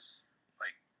Tomlin is.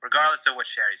 Like, regardless of what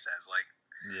Sherry says, like,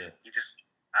 he just,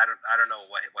 I don't know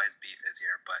what his beef is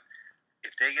here, but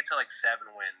if they get to like 7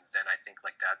 wins, then I think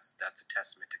like that's a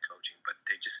testament to coaching. But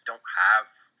they just don't have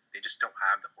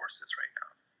the horses right now.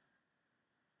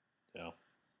 Yeah.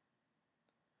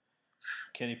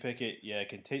 Kenny Pickett,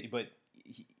 can take, but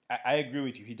I agree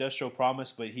with you. He does show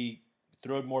promise, but he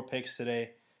throwed more picks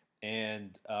today.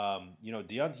 And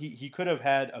he could have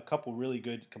had a couple really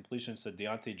good completions to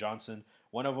Deontay Johnson.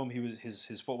 One of them,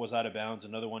 his foot was out of bounds.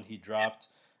 Another one he dropped.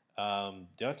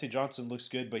 Deontay Johnson looks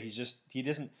good, but he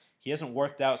hasn't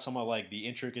worked out some of like the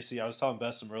intricacy. I was telling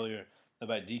Bessem earlier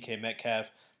about DK Metcalf.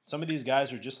 Some of these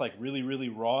guys are just like really, really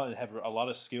raw and have a lot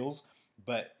of skills,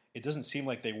 but it doesn't seem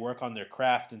like they work on their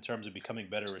craft in terms of becoming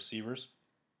better receivers.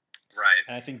 Right.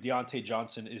 And I think Deontay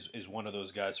Johnson is one of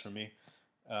those guys for me.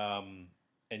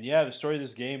 And yeah, the story of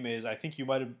this game is I think you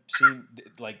might have seen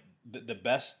like the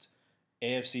best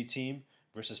AFC team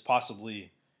versus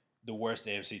possibly the worst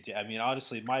AFC team. I mean,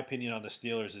 honestly, my opinion on the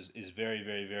Steelers is very,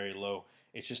 very, very low.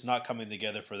 It's just not coming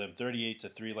together for them.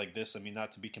 38-3 like this. I mean,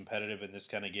 not to be competitive in this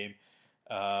kind of game.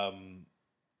 And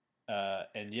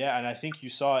I think you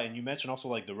saw, and you mentioned also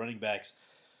like the running backs.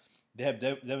 They have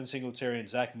Devin Singletary and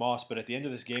Zach Moss, but at the end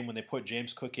of this game, when they put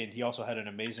James Cook in, he also had an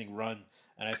amazing run.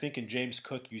 And I think in James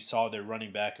Cook, you saw their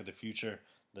running back of the future.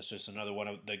 That's just another one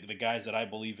of the guys that I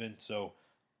believe in. So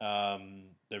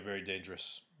they're very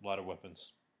dangerous. A lot of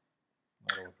weapons.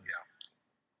 Yeah.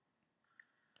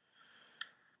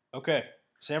 Okay.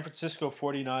 San Francisco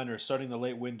 49ers, starting the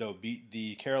late window, beat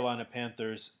the Carolina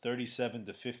Panthers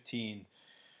 37-15.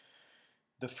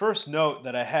 The first note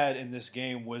that I had in this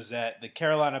game was that the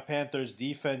Carolina Panthers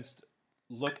defense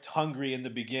looked hungry in the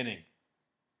beginning.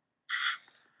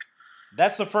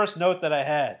 That's the first note that I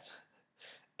had.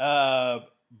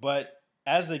 But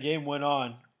as the game went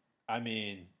on, I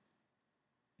mean,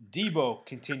 Debo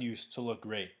continues to look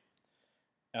great.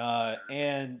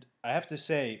 And I have to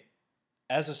say,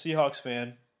 as a Seahawks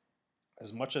fan,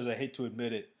 as much as I hate to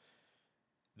admit it,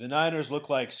 the Niners look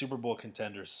like Super Bowl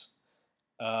contenders.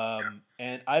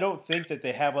 And I don't think that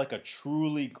they have like a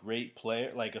truly great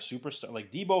player, like a superstar.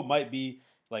 Like Debo might be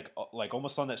like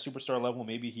almost on that superstar level.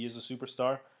 Maybe he is a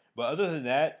superstar, but other than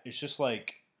that, it's just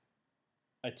like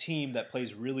a team that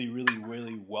plays really, really,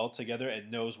 really well together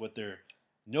and knows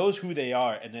who they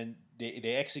are, and then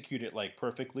they execute it like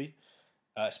perfectly,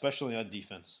 especially on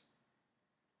defense.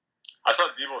 I saw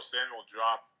Debo Samuel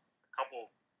drop a couple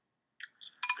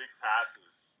big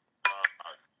passes.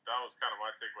 That was kind of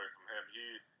my takeaway from him.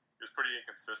 He was pretty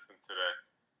inconsistent today.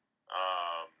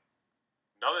 Um,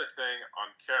 Another thing on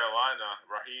Carolina,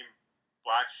 Raheem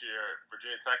Blackshear,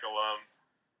 Virginia Tech alum,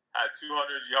 had 200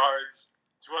 yards,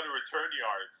 200 return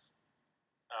yards,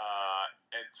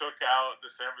 and took out the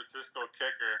San Francisco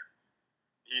kicker.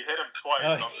 He hit him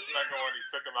twice. On the second one, he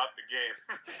took him out the game.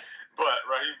 But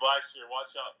Raheem Blackshear,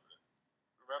 watch out.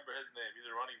 Remember his name. He's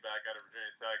a running back out of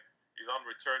Virginia Tech. He's on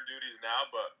return duties now,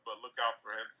 but look out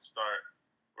for him to start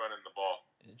running the ball.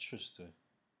 Interesting.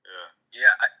 Yeah.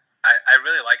 Yeah, I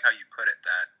really like how you put it,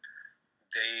 that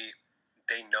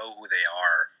they know who they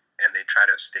are and they try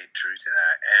to stay true to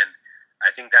that. And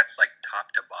I think that's like top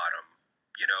to bottom.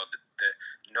 You know,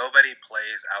 nobody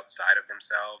plays outside of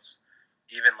themselves,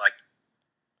 even like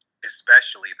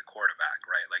especially the quarterback,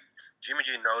 right? Like Jimmy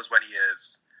G knows what he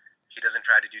is. He doesn't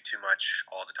try to do too much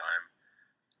all the time,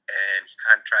 and he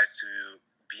kind of tries to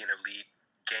be an elite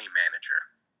game manager.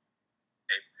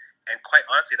 Okay? And quite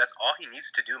honestly, that's all he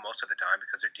needs to do most of the time,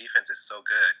 because their defense is so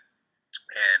good,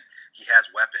 and he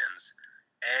has weapons,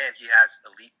 and he has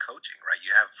elite coaching, right?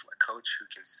 You have a coach who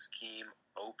can scheme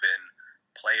open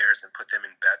players and put them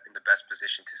in the best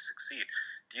position to succeed.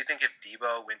 Do you think if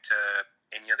Debo went to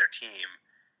any other team,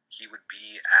 he would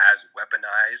be as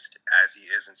weaponized as he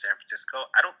is in San Francisco?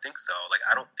 I don't think so. Like,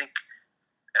 I don't think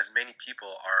as many people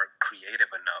are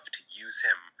creative enough to use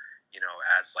him, you know,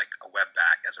 as like a web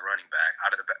back, as a running back,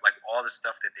 out of the like all the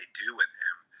stuff that they do with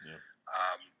him. Yeah.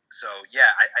 So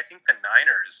yeah, I think the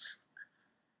Niners.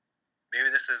 Maybe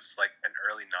this is like an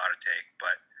early not a take,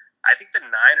 but I think the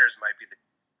Niners might be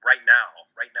right now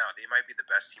they might be the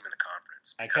best team in the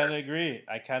conference. I kind of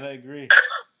agree.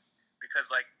 Because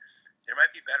like there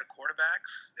might be better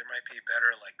quarterbacks, there might be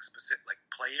better like specific like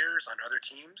players on other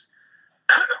teams,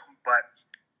 but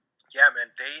yeah,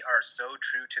 man, they are so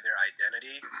true to their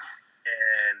identity,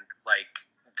 and like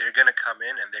they're gonna come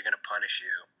in and they're gonna punish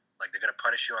you. Like they're gonna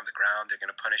punish you on the ground, they're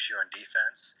gonna punish you on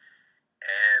defense,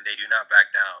 and they do not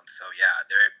back down. So yeah,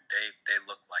 they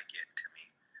look like it to me.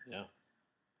 Yeah,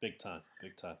 big time.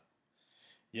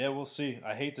 Yeah, we'll see.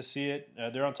 I hate to see it.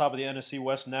 They're on top of the NFC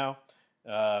West now.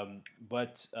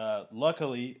 But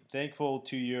luckily, thankful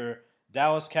to your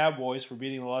Dallas Cowboys for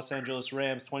beating the Los Angeles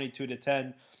Rams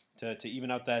 22-10 to even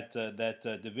out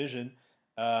that division.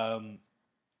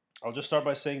 I'll just start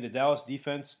by saying the Dallas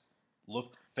defense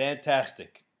looked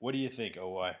fantastic. What do you think,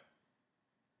 OY?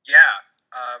 Yeah,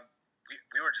 I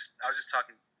was just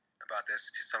talking about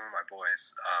this to some of my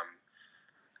boys,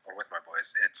 or with my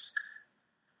boys.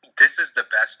 This is the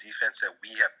best defense that we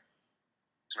have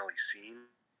personally seen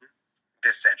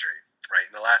this century, right?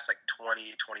 In the last like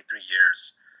 20, 23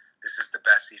 years, this is the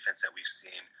best defense that we've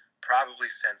seen probably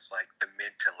since like the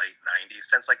mid to late 90s,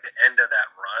 since like the end of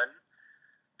that run.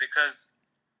 Because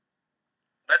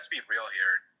let's be real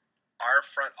here, our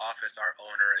front office, our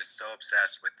owner is so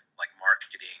obsessed with like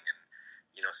marketing and,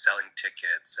 you know, selling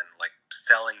tickets and like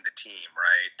selling the team,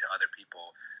 right, to other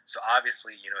people. So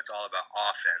obviously, you know, it's all about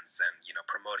offense and, you know,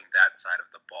 promoting that side of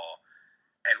the ball.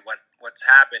 And what's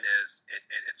happened is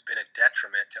it's been a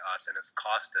detriment to us, and it's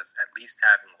cost us at least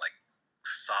having like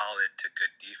solid to good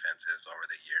defenses over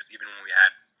the years, even when we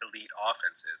had elite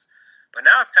offenses. But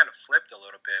now it's kind of flipped a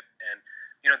little bit, and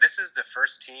you know, this is the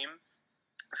first defense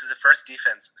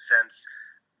since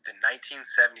the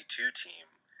 1972 team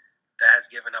that has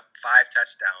given up 5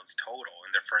 touchdowns total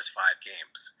in their first 5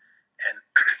 games, and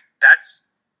that's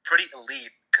pretty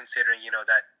elite considering, you know,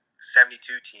 that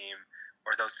 72 team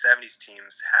or those 70s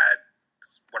teams had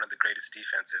one of the greatest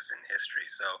defenses in history.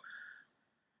 So,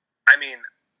 I mean,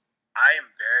 I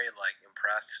am very like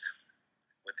impressed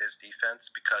with this defense,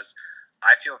 because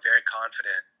I feel very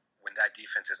confident when that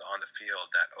defense is on the field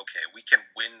that, okay, we can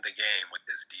win the game with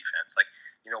this defense. Like,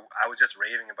 you know, I was just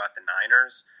raving about the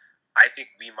Niners. I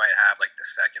think we might have like the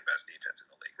second best defense in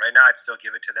the league. Right now, I'd still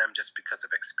give it to them just because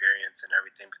of experience and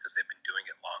everything, because they've been doing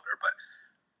it longer. But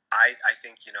I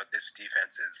think, you know, this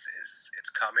defense is it's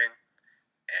coming,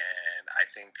 and I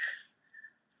think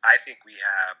we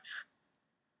have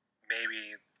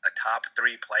maybe a top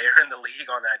 3 player in the league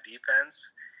on that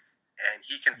defense, and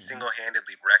he can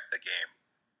single-handedly wreck the game.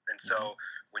 And so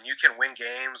when you can win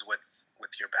games with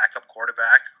your backup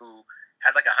quarterback who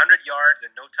had like 100 yards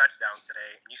and no touchdowns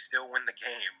today, and you still win the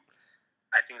game,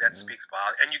 I think that speaks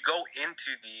volumes. And you go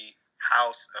into the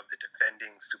house of the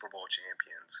defending Super Bowl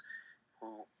champions,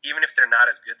 who, even if they're not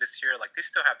as good this year, like, they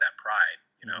still have that pride,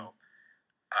 you know?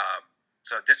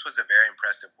 So this was a very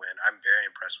impressive win. I'm very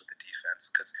impressed with the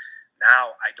defense, because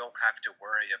now I don't have to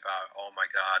worry about, oh my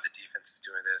God, the defense is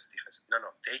doing this. No,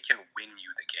 they can win you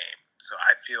the game. So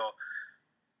I feel,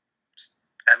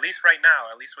 at least right now,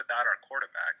 at least without our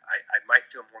quarterback, I might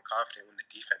feel more confident when the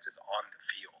defense is on the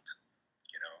field,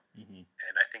 you know?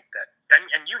 And I think that,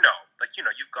 and you've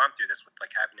gone through this with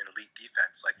like having an elite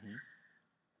defense. Like,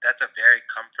 that's a very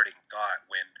comforting thought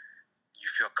when you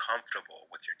feel comfortable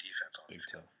with your defense on the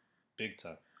field. Big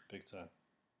time.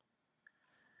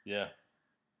 Yeah.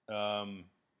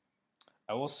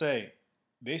 I will say,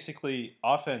 basically,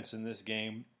 offense in this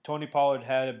game, Tony Pollard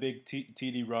had a big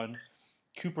TD run.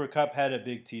 Cooper Kupp had a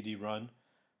big TD run.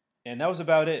 And that was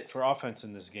about it for offense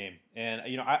in this game. And,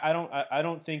 you know, I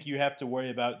don't think you have to worry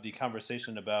about the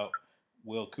conversation about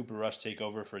will Cooper Rush take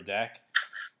over for Dak,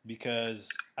 because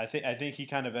I think he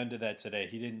kind of ended that today.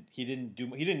 He didn't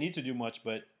need to do much,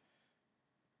 but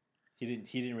he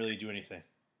didn't really do anything.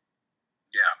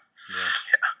 Yeah.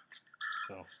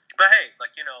 So, but hey,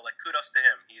 like, you know, like, kudos to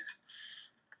him.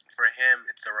 For him,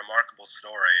 it's a remarkable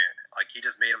story. Like, he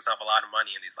just made himself a lot of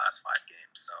money in these last 5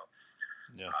 games. So,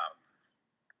 yeah.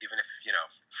 Even if he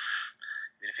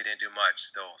didn't do much,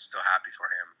 still happy for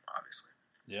him, obviously.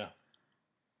 Yeah.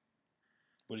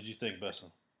 What did you think,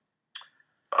 Besson?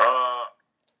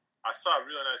 I saw a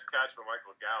really nice catch from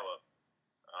Michael Gallup.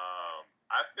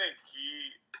 I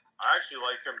actually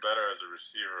like him better as a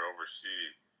receiver over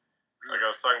CeeDee. Like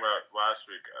I was talking about last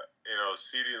week, you know,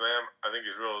 CeeDee Lamb, I think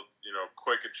he's real, you know,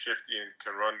 quick and shifty and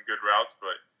can run good routes,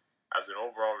 but as an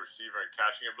overall receiver and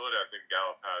catching ability, I think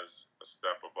Gallup has a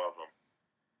step above him.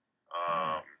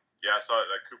 Yeah, I saw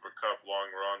that Cooper Kupp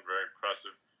long run, very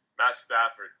impressive. Matt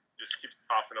Stafford just keeps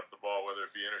coughing up the ball, whether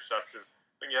it be interception.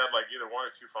 I think he had like either 1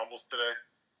 or 2 fumbles today.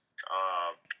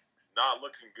 Not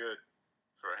looking good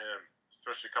for him,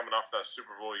 especially coming off that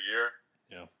Super Bowl year.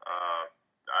 Yeah.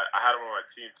 I had him on my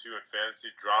team too in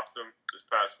fantasy. Dropped him this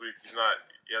past week. He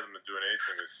hasn't been doing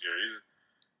anything this year.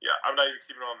 I'm not even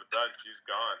keeping him on the bench. He's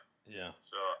gone. Yeah.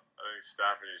 So I think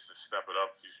Stafford needs to step it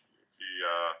up if he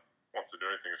wants to do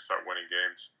anything and start winning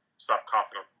games. Stop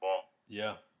coughing up the ball.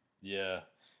 Yeah.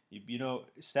 You know,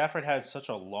 Stafford has such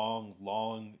a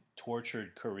long,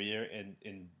 tortured career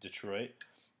in Detroit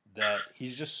that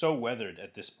he's just so weathered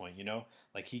at this point, you know?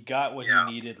 Like, he got what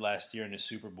he needed last year in the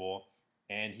Super Bowl,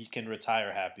 and he can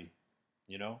retire happy,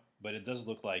 you know? But it does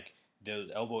look like the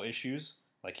elbow issues,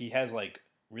 like he has like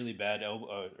really bad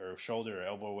elbow or shoulder or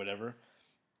elbow or whatever,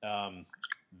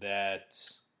 that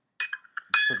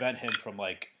prevent him from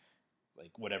like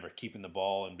whatever, keeping the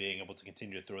ball and being able to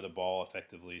continue to throw the ball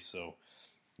effectively. So,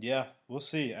 yeah, we'll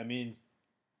see. I mean,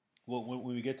 when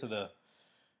we get to the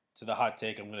hot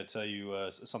take, I'm going to tell you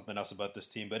something else about this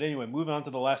team. But anyway, moving on to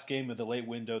the last game of the late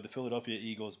window, the Philadelphia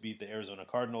Eagles beat the Arizona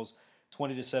Cardinals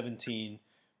 20-17.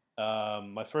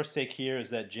 My first take here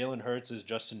is that Jalen Hurts is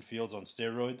Justin Fields on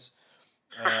steroids.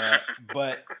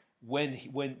 But when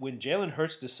Jalen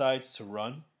Hurts decides to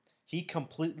run, he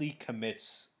completely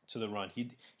commits to the run.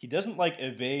 He doesn't like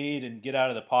evade and get out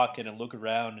of the pocket and look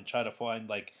around and try to find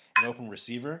like an open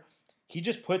receiver. He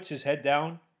just puts his head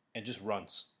down and just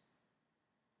runs.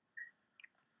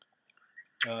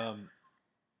 Devonta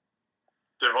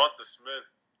Smith,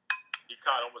 he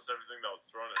caught almost everything that was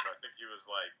thrown at him. I think he was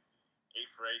like 8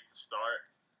 for 8 to start,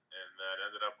 and that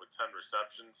ended up with 10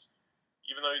 receptions.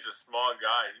 Even though he's a small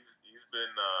guy, he's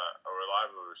been a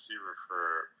reliable receiver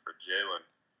for Jalen.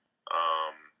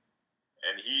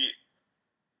 And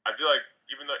I feel like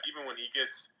even when he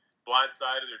gets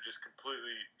blindsided or just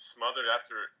completely smothered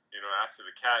after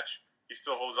the catch, he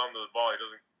still holds on to the ball. He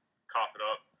doesn't cough it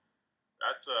up.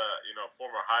 That's a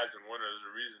former Heisman winner. There's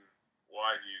a reason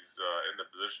why he's in the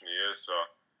position he is. So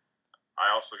I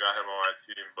also got him on my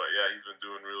team. But yeah, he's been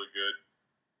doing really good.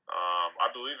 I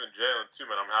believe in Jalen too,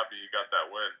 man. I'm happy he got that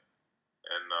win.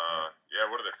 And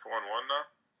what are they, 4-1 now?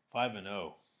 5-0.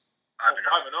 5-0.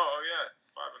 Oh yeah,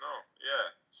 5-0.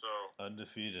 Yeah. So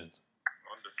undefeated.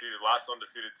 Last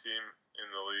undefeated team in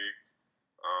the league.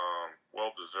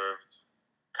 Well deserved.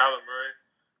 Kyler Murray,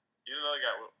 he's another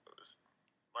guy.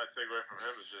 My takeaway from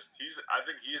him is just I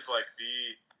think he's like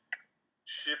the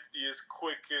shiftiest,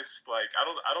 quickest. Like I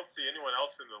don't see anyone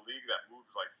else in the league that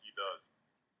moves like he does.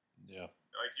 Yeah.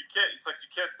 Like you can't. It's like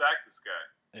you can't sack this guy.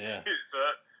 Yeah. So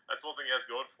that's one thing he has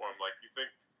going for him. Like, you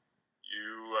think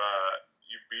you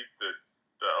beat the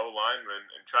O lineman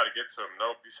and try to get to him.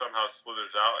 Nope, he somehow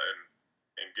slithers out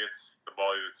and gets the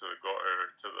ball either to the goal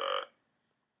or to the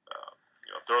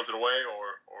throws it away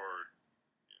or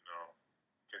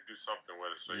can do something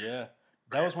with it. So Yeah,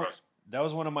 impressive. that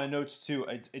was one of my notes too.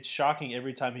 It's shocking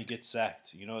every time he gets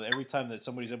sacked. Every time that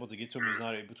somebody's able to get to him, he's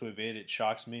not able to evade. It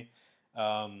shocks me.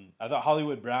 I thought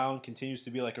Hollywood Brown continues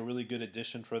to be like a really good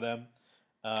addition for them.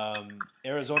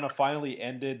 Arizona finally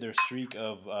ended their streak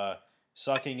of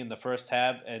sucking in the first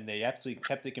half, and they actually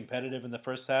kept it competitive in the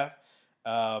first half.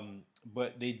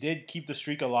 But they did keep the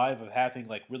streak alive of having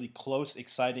like really close,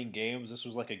 exciting games. This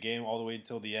was like a game all the way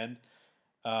until the end.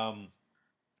 Um,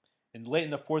 and late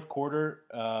in the fourth quarter,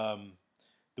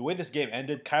 the way this game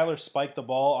ended, Kyler spiked the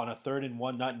ball on a 3rd and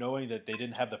 1, not knowing that they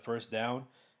didn't have the first down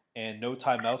and no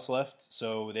timeouts left.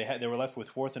 So they were left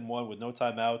with 4th and 1 with no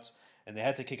timeouts, and they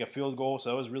had to kick a field goal. So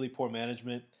that was really poor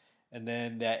management. And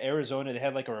then that Arizona, they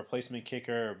had like a replacement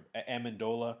kicker,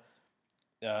 Amendola.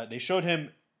 They showed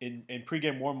him in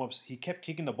pregame warmups. He kept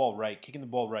kicking the ball right, kicking the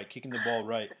ball right, kicking the ball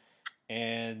right,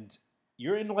 and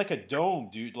you're in like a dome,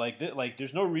 dude. Like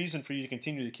there's no reason for you to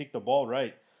continue to kick the ball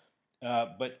right.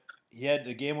 But he had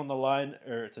the game on the line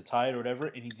or to tie it or whatever,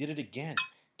 and he did it again.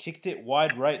 Kicked it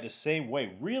wide right the same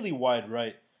way, really wide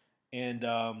right. And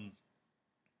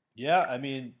yeah, I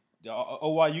mean,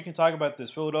 why you can talk about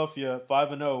this. Philadelphia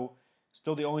 5-0,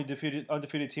 still the only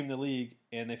undefeated team in the league,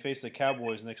 and they face the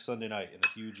Cowboys next Sunday night in a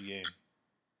huge game.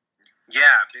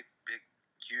 Yeah, big,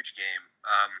 huge game.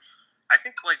 I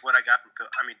think like what I got from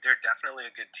Philly, I mean, they're definitely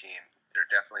a good team. They're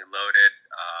definitely loaded.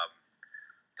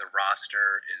 The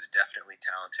roster is definitely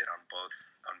talented on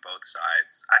both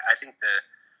sides. I think the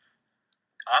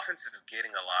offense is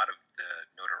getting a lot of the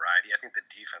notoriety. I think the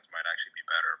defense might actually be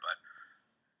better. But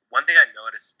one thing I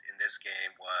noticed in this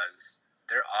game was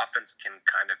their offense can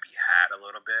kind of be had a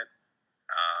little bit.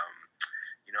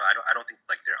 I don't think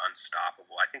like they're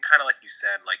unstoppable. I think kind of like you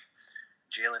said, like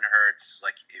Jalen Hurts,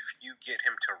 like if you get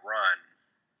him to run,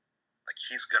 like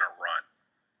he's gonna run.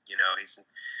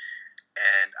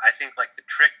 And I think like the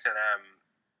trick to them,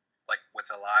 like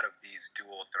with a lot of these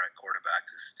dual threat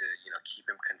quarterbacks, is to keep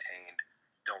him contained,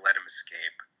 don't let him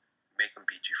escape, make him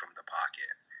beat you from the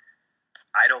pocket.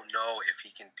 I don't know if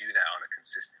he can do that on a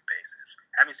consistent basis.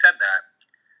 Having said that,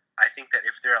 I think that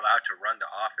if they're allowed to run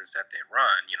the offense that they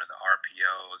run, the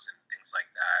RPOs and things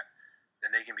like that,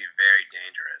 then they can be very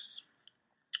dangerous.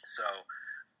 So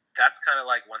that's kind of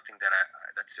like one thing that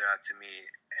stood out to me.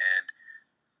 And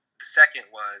the second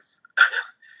was,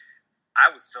 I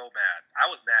was so mad. I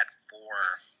was mad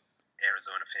for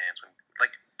Arizona fans when,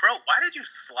 like, bro, why did you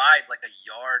slide like a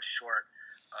yard short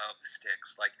of the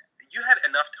sticks? Like, you had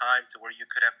enough time to where you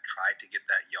could have tried to get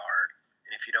that yard,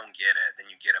 and if you don't get it, then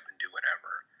you get up and do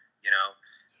whatever.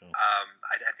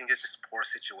 I think it's just poor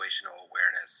situational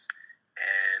awareness,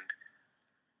 and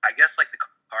I guess like the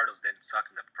Cardinals didn't suck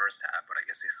in the first half, but I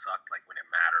guess they sucked like when it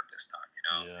mattered this time.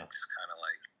 Yeah. It's kind of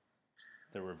like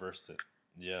they reversed it.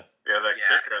 Yeah. Yeah, that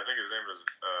kicker, I think his name is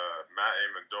Matt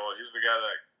Amendola. He's the guy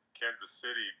that Kansas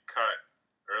City cut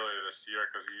earlier this year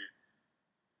because he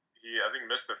I think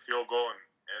missed a field goal and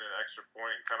an extra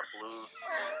point and kind of blew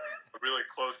a really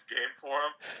close game for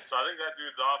him. So I think that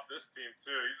dude's off this team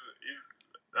too. He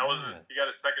got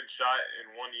a second shot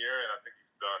in 1 year, and I think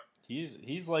he's done. He's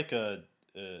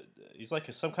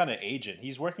like some kind of agent.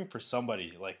 He's working for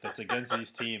somebody like that's against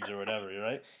these teams or whatever,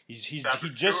 right? He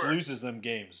just loses them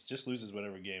games, just loses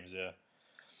whatever games, yeah.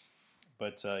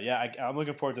 But I'm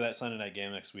looking forward to that Sunday night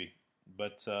game next week.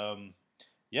 But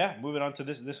moving on to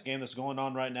this game that's going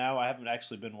on right now. I haven't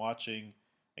actually been watching.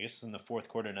 I guess it's in the fourth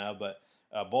quarter now, but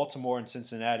Baltimore and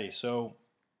Cincinnati. So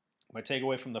my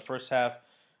takeaway from the first half,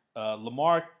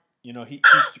 Lamar,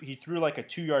 he threw like a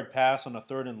 2-yard pass on a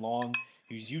 3rd and long.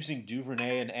 He was using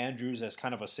Duvernay and Andrews as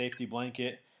kind of a safety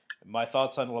blanket. My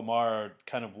thoughts on Lamar are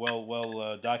kind of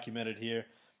well documented here.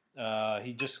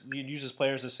 He uses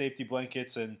players as safety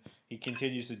blankets, and he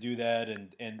continues to do that.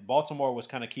 And Baltimore was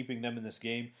kind of keeping them in this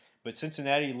game. But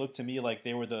Cincinnati looked to me like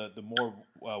they were the more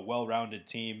well-rounded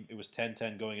team. It was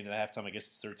 10-10 going into the halftime. I guess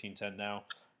it's 13-10 now.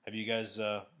 Have you guys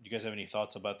have any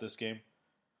thoughts about this game?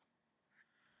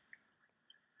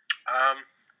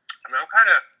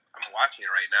 I'm watching it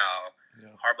right now.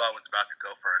 Yeah. Harbaugh was about to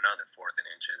go for another 4th and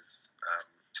inches,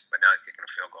 but now he's kicking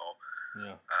a field goal.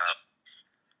 Yeah.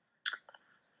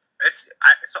 I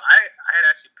had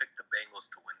actually picked the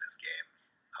Bengals to win this game.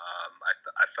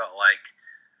 I felt like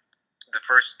the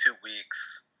first 2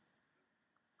 weeks,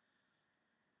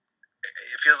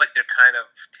 it feels like they're kind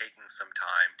of taking some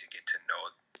time to get to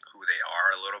know who they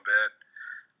are a little bit.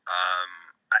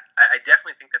 I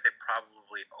definitely think that they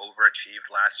probably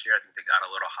overachieved last year. I think they got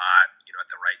a little hot, at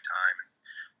the right time, and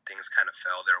things kind of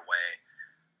fell their way.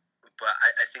 But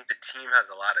I think the team has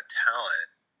a lot of talent,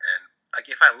 and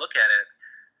if I look at it,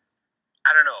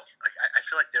 I don't know. I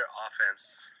feel like their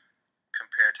offense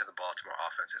compared to the Baltimore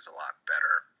offense is a lot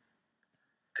better.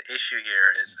 The issue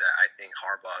here is that I think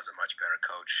Harbaugh is a much better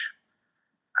coach.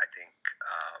 I think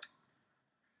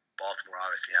Baltimore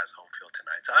obviously has home field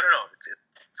tonight, so I don't know.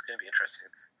 It's going to be interesting.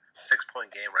 It's a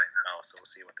 6-point game right now, so we'll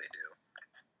see what they do.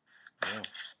 Yeah.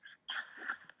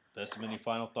 Destin, any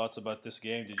final thoughts about this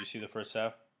game? Did you see the first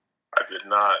half? I did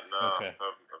not. No. Okay.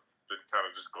 I've been kind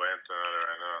of just glancing at it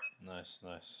right now.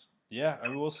 Nice. Yeah, I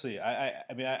mean, we'll see. I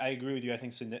mean, I agree with you. I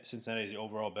think Cincinnati is the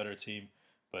overall better team,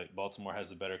 but Baltimore has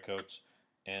the better coach.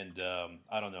 And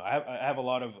I don't know. I have a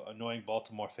lot of annoying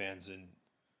Baltimore fans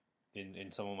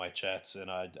in some of my chats,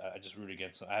 and I just root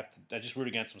against them. I just root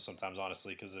against them sometimes,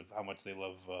 honestly, because of how much they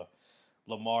love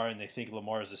Lamar and they think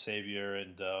Lamar is the savior.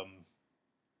 And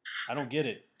I don't get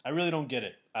it. I really don't get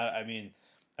it. I mean,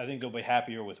 I think they'll be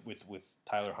happier with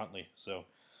Tyler Huntley. So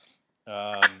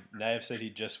Nav said he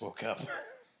just woke up.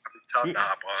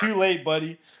 Too late,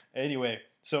 buddy. Anyway,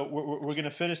 so we're gonna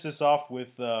finish this off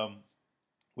with the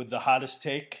hottest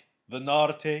take, the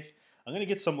not take. I'm gonna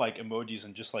get some emojis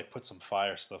and just put some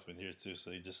fire stuff in here too,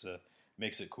 so it just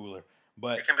makes it cooler.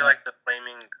 But it can be like the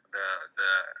flaming the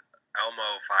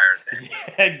Elmo fire thing.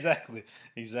 Yeah,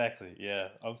 exactly. Yeah,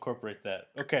 I'll incorporate that.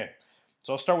 Okay,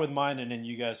 so I'll start with mine, and then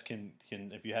you guys can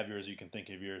if you have yours, you can think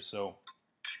of yours. So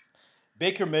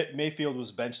Baker Mayfield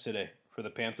was benched today for the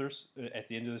Panthers at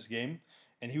the end of this game,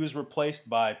 and he was replaced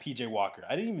by P.J. Walker.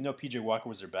 I didn't even know P.J. Walker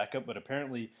was their backup, but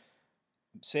apparently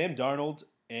Sam Darnold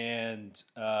and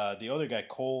the other guy,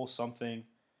 Cole something,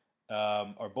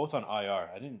 are both on IR.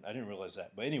 I didn't realize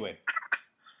that. But anyway,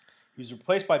 he was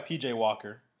replaced by P.J.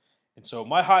 Walker. And so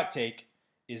my hot take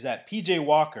is that P.J.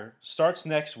 Walker starts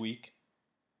next week,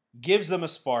 gives them a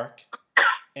spark,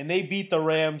 and they beat the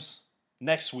Rams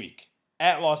next week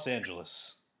at Los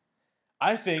Angeles.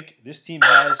 I think this team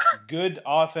has good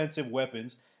offensive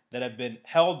weapons that have been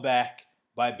held back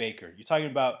by Baker. You're talking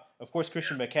about, of course,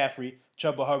 Christian McCaffrey,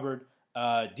 Chuba Hubbard,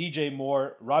 DJ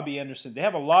Moore, Robbie Anderson. They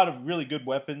have a lot of really good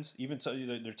weapons, even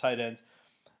their tight ends.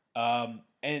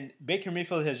 And Baker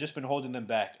Mayfield has just been holding them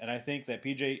back. And I think that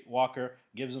P.J. Walker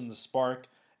gives them the spark,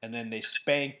 and then they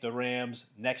spank the Rams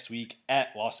next week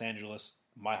at Los Angeles.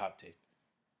 My hot take.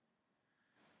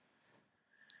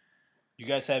 You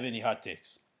guys have any hot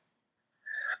takes?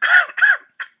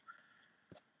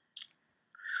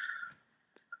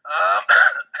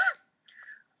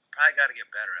 Probably got to get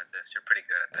better at this. You're pretty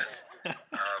good at this.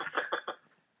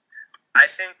 I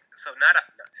think so.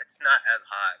 It's not as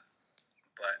hot,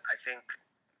 but I think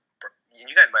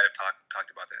you guys might have talked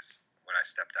about this when I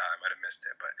stepped out. I might have missed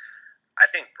it, but I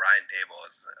think Brian Daboll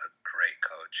is a great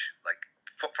coach.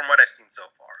 From what I've seen so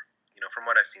far,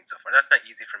 that's not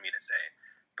easy for me to say,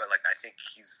 but I think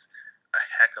he's a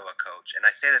heck of a coach. And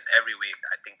I say this every week.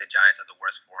 I think the Giants are the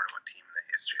worst 4-1 team in the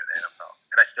history of the NFL,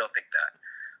 and I still think that.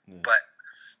 But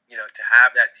to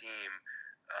have that team,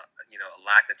 a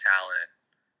lack of talent,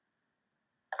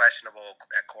 questionable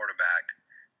at quarterback,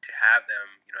 to have them,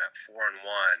 at 4-1,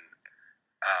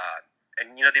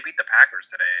 and they beat the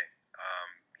Packers today.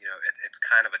 It's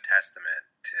kind of a testament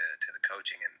to the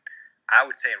coaching, and I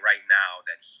would say right now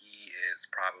that he is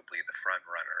probably the front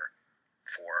runner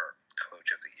for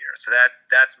Coach of the Year. So that's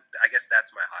I guess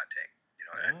that's my hot take.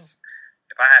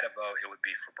 If I had a vote, it would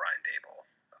be for Brian Daboll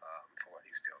for what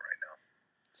he's doing right now.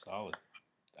 Solid.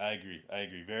 I agree.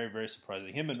 Very, very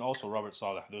surprising. Him and also Robert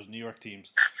Saleh. Those New York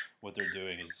teams, what they're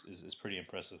doing is pretty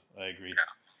impressive. I agree. Yeah.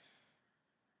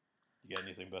 You got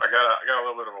anything, bud? I got a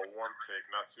little bit of a warm take,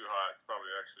 not too hot. It's probably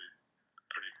actually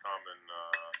pretty common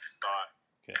thought.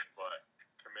 Okay. But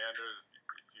Commanders,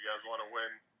 if you guys want to win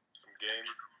some games,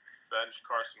 bench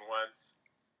Carson Wentz.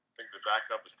 I think the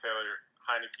backup is Taylor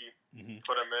Heineke. Mm-hmm.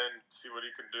 Put him in, see what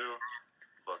he can do.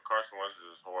 But Carson Wentz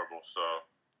is horrible, so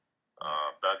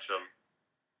bench him,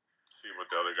 see what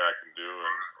the other guy can do,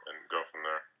 and go from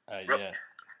there. Yeah.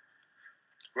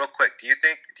 Real quick, do you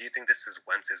think this is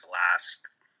Wentz's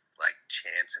last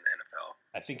chance in the NFL?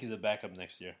 I think he's a backup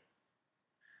next year,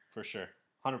 for sure,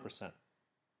 100%.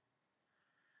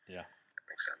 Yeah. That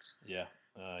makes sense. Yeah.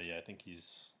 I think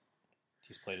he's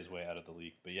played his way out of the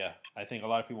league. But yeah, I think a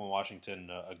lot of people in Washington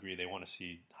agree they want to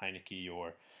see Heineke,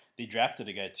 or they drafted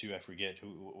a guy too. I forget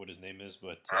what his name is,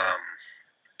 but God,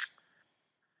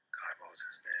 what was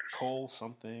his name? Cole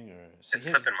something, or it's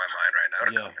slipping my mind right now.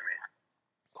 It'll come to me.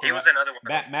 He was another one.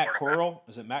 Matt Corral.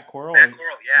 Is it Matt Corral? Matt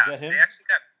Corral, yeah. Is that him? They actually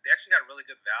got really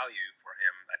good value for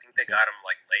him. I think they got him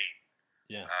late.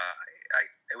 Yeah.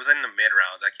 It was in the mid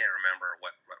rounds. I can't remember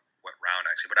what round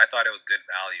actually, but I thought it was good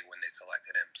value when they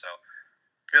selected him. So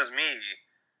if it was me,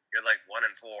 you're like 1-4.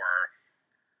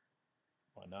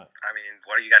 Why not? I mean,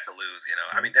 what do you got to lose? You know,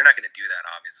 I mean, they're not going to do that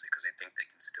obviously because they think they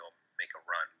can still make a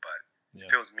run. But if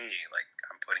it was me, like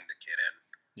I'm putting the kid in.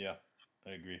 Yeah,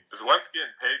 I agree. Is Wentz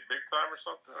getting paid big time or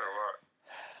something, or what?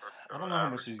 I don't know how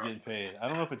much he's getting paid. I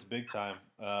don't know if it's big time.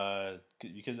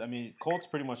 Because I mean, Colts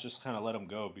pretty much just kind of let him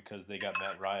go because they got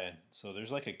Matt Ryan. So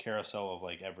there's like a carousel of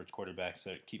like average quarterbacks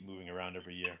that keep moving around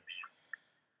every year.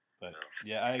 But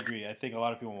yeah, I agree. I think a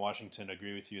lot of people in Washington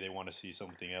agree with you. They want to see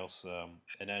something else.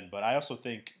 But I also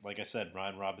think, like I said,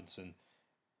 Ryan Robinson,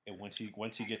 once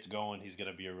he gets going, he's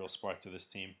going to be a real spark to this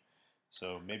team.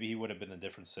 So maybe he would have been the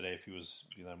difference today if he was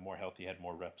more healthy, had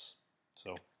more reps.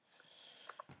 So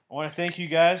I want to thank you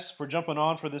guys for jumping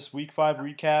on for this Week 5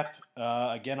 recap.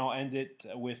 Again, I'll end it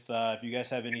with if you guys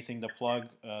have anything to plug,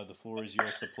 the floor is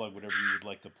yours to plug whatever you would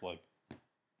like to plug.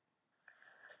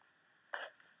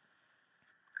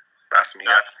 That's me,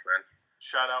 man.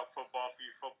 Shout out Football for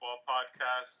You Football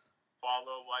Podcast.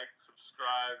 Follow, like,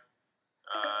 subscribe.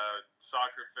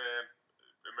 Soccer fan,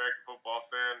 American football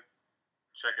fan,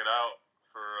 check it out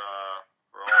for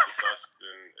all the best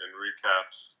and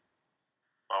recaps.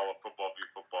 Follow Football View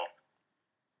Football.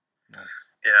 Nice.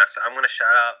 Yeah, so I'm gonna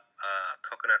shout out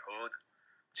Coconut Oud.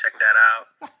 Check that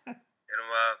out. Hit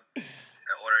them up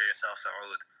and order yourself some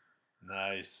oud.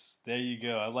 Nice. There you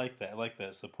go. I like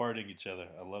that. Supporting each other.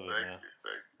 I love it, man. Thank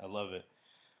you. I love it.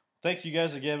 Thank you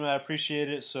guys again, man. I appreciate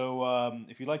it. So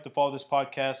if you'd like to follow this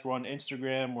podcast, we're on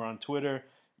Instagram, we're on Twitter.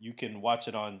 You can watch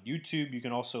it on YouTube. You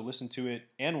can also listen to it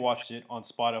and watch it on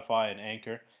Spotify and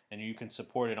Anchor. And you can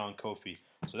support it on Ko-fi.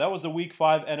 So that was the Week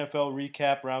 5 NFL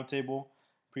Recap Roundtable.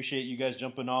 Appreciate you guys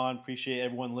jumping on. Appreciate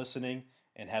everyone listening.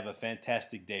 And have a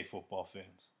fantastic day, football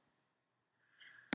fans.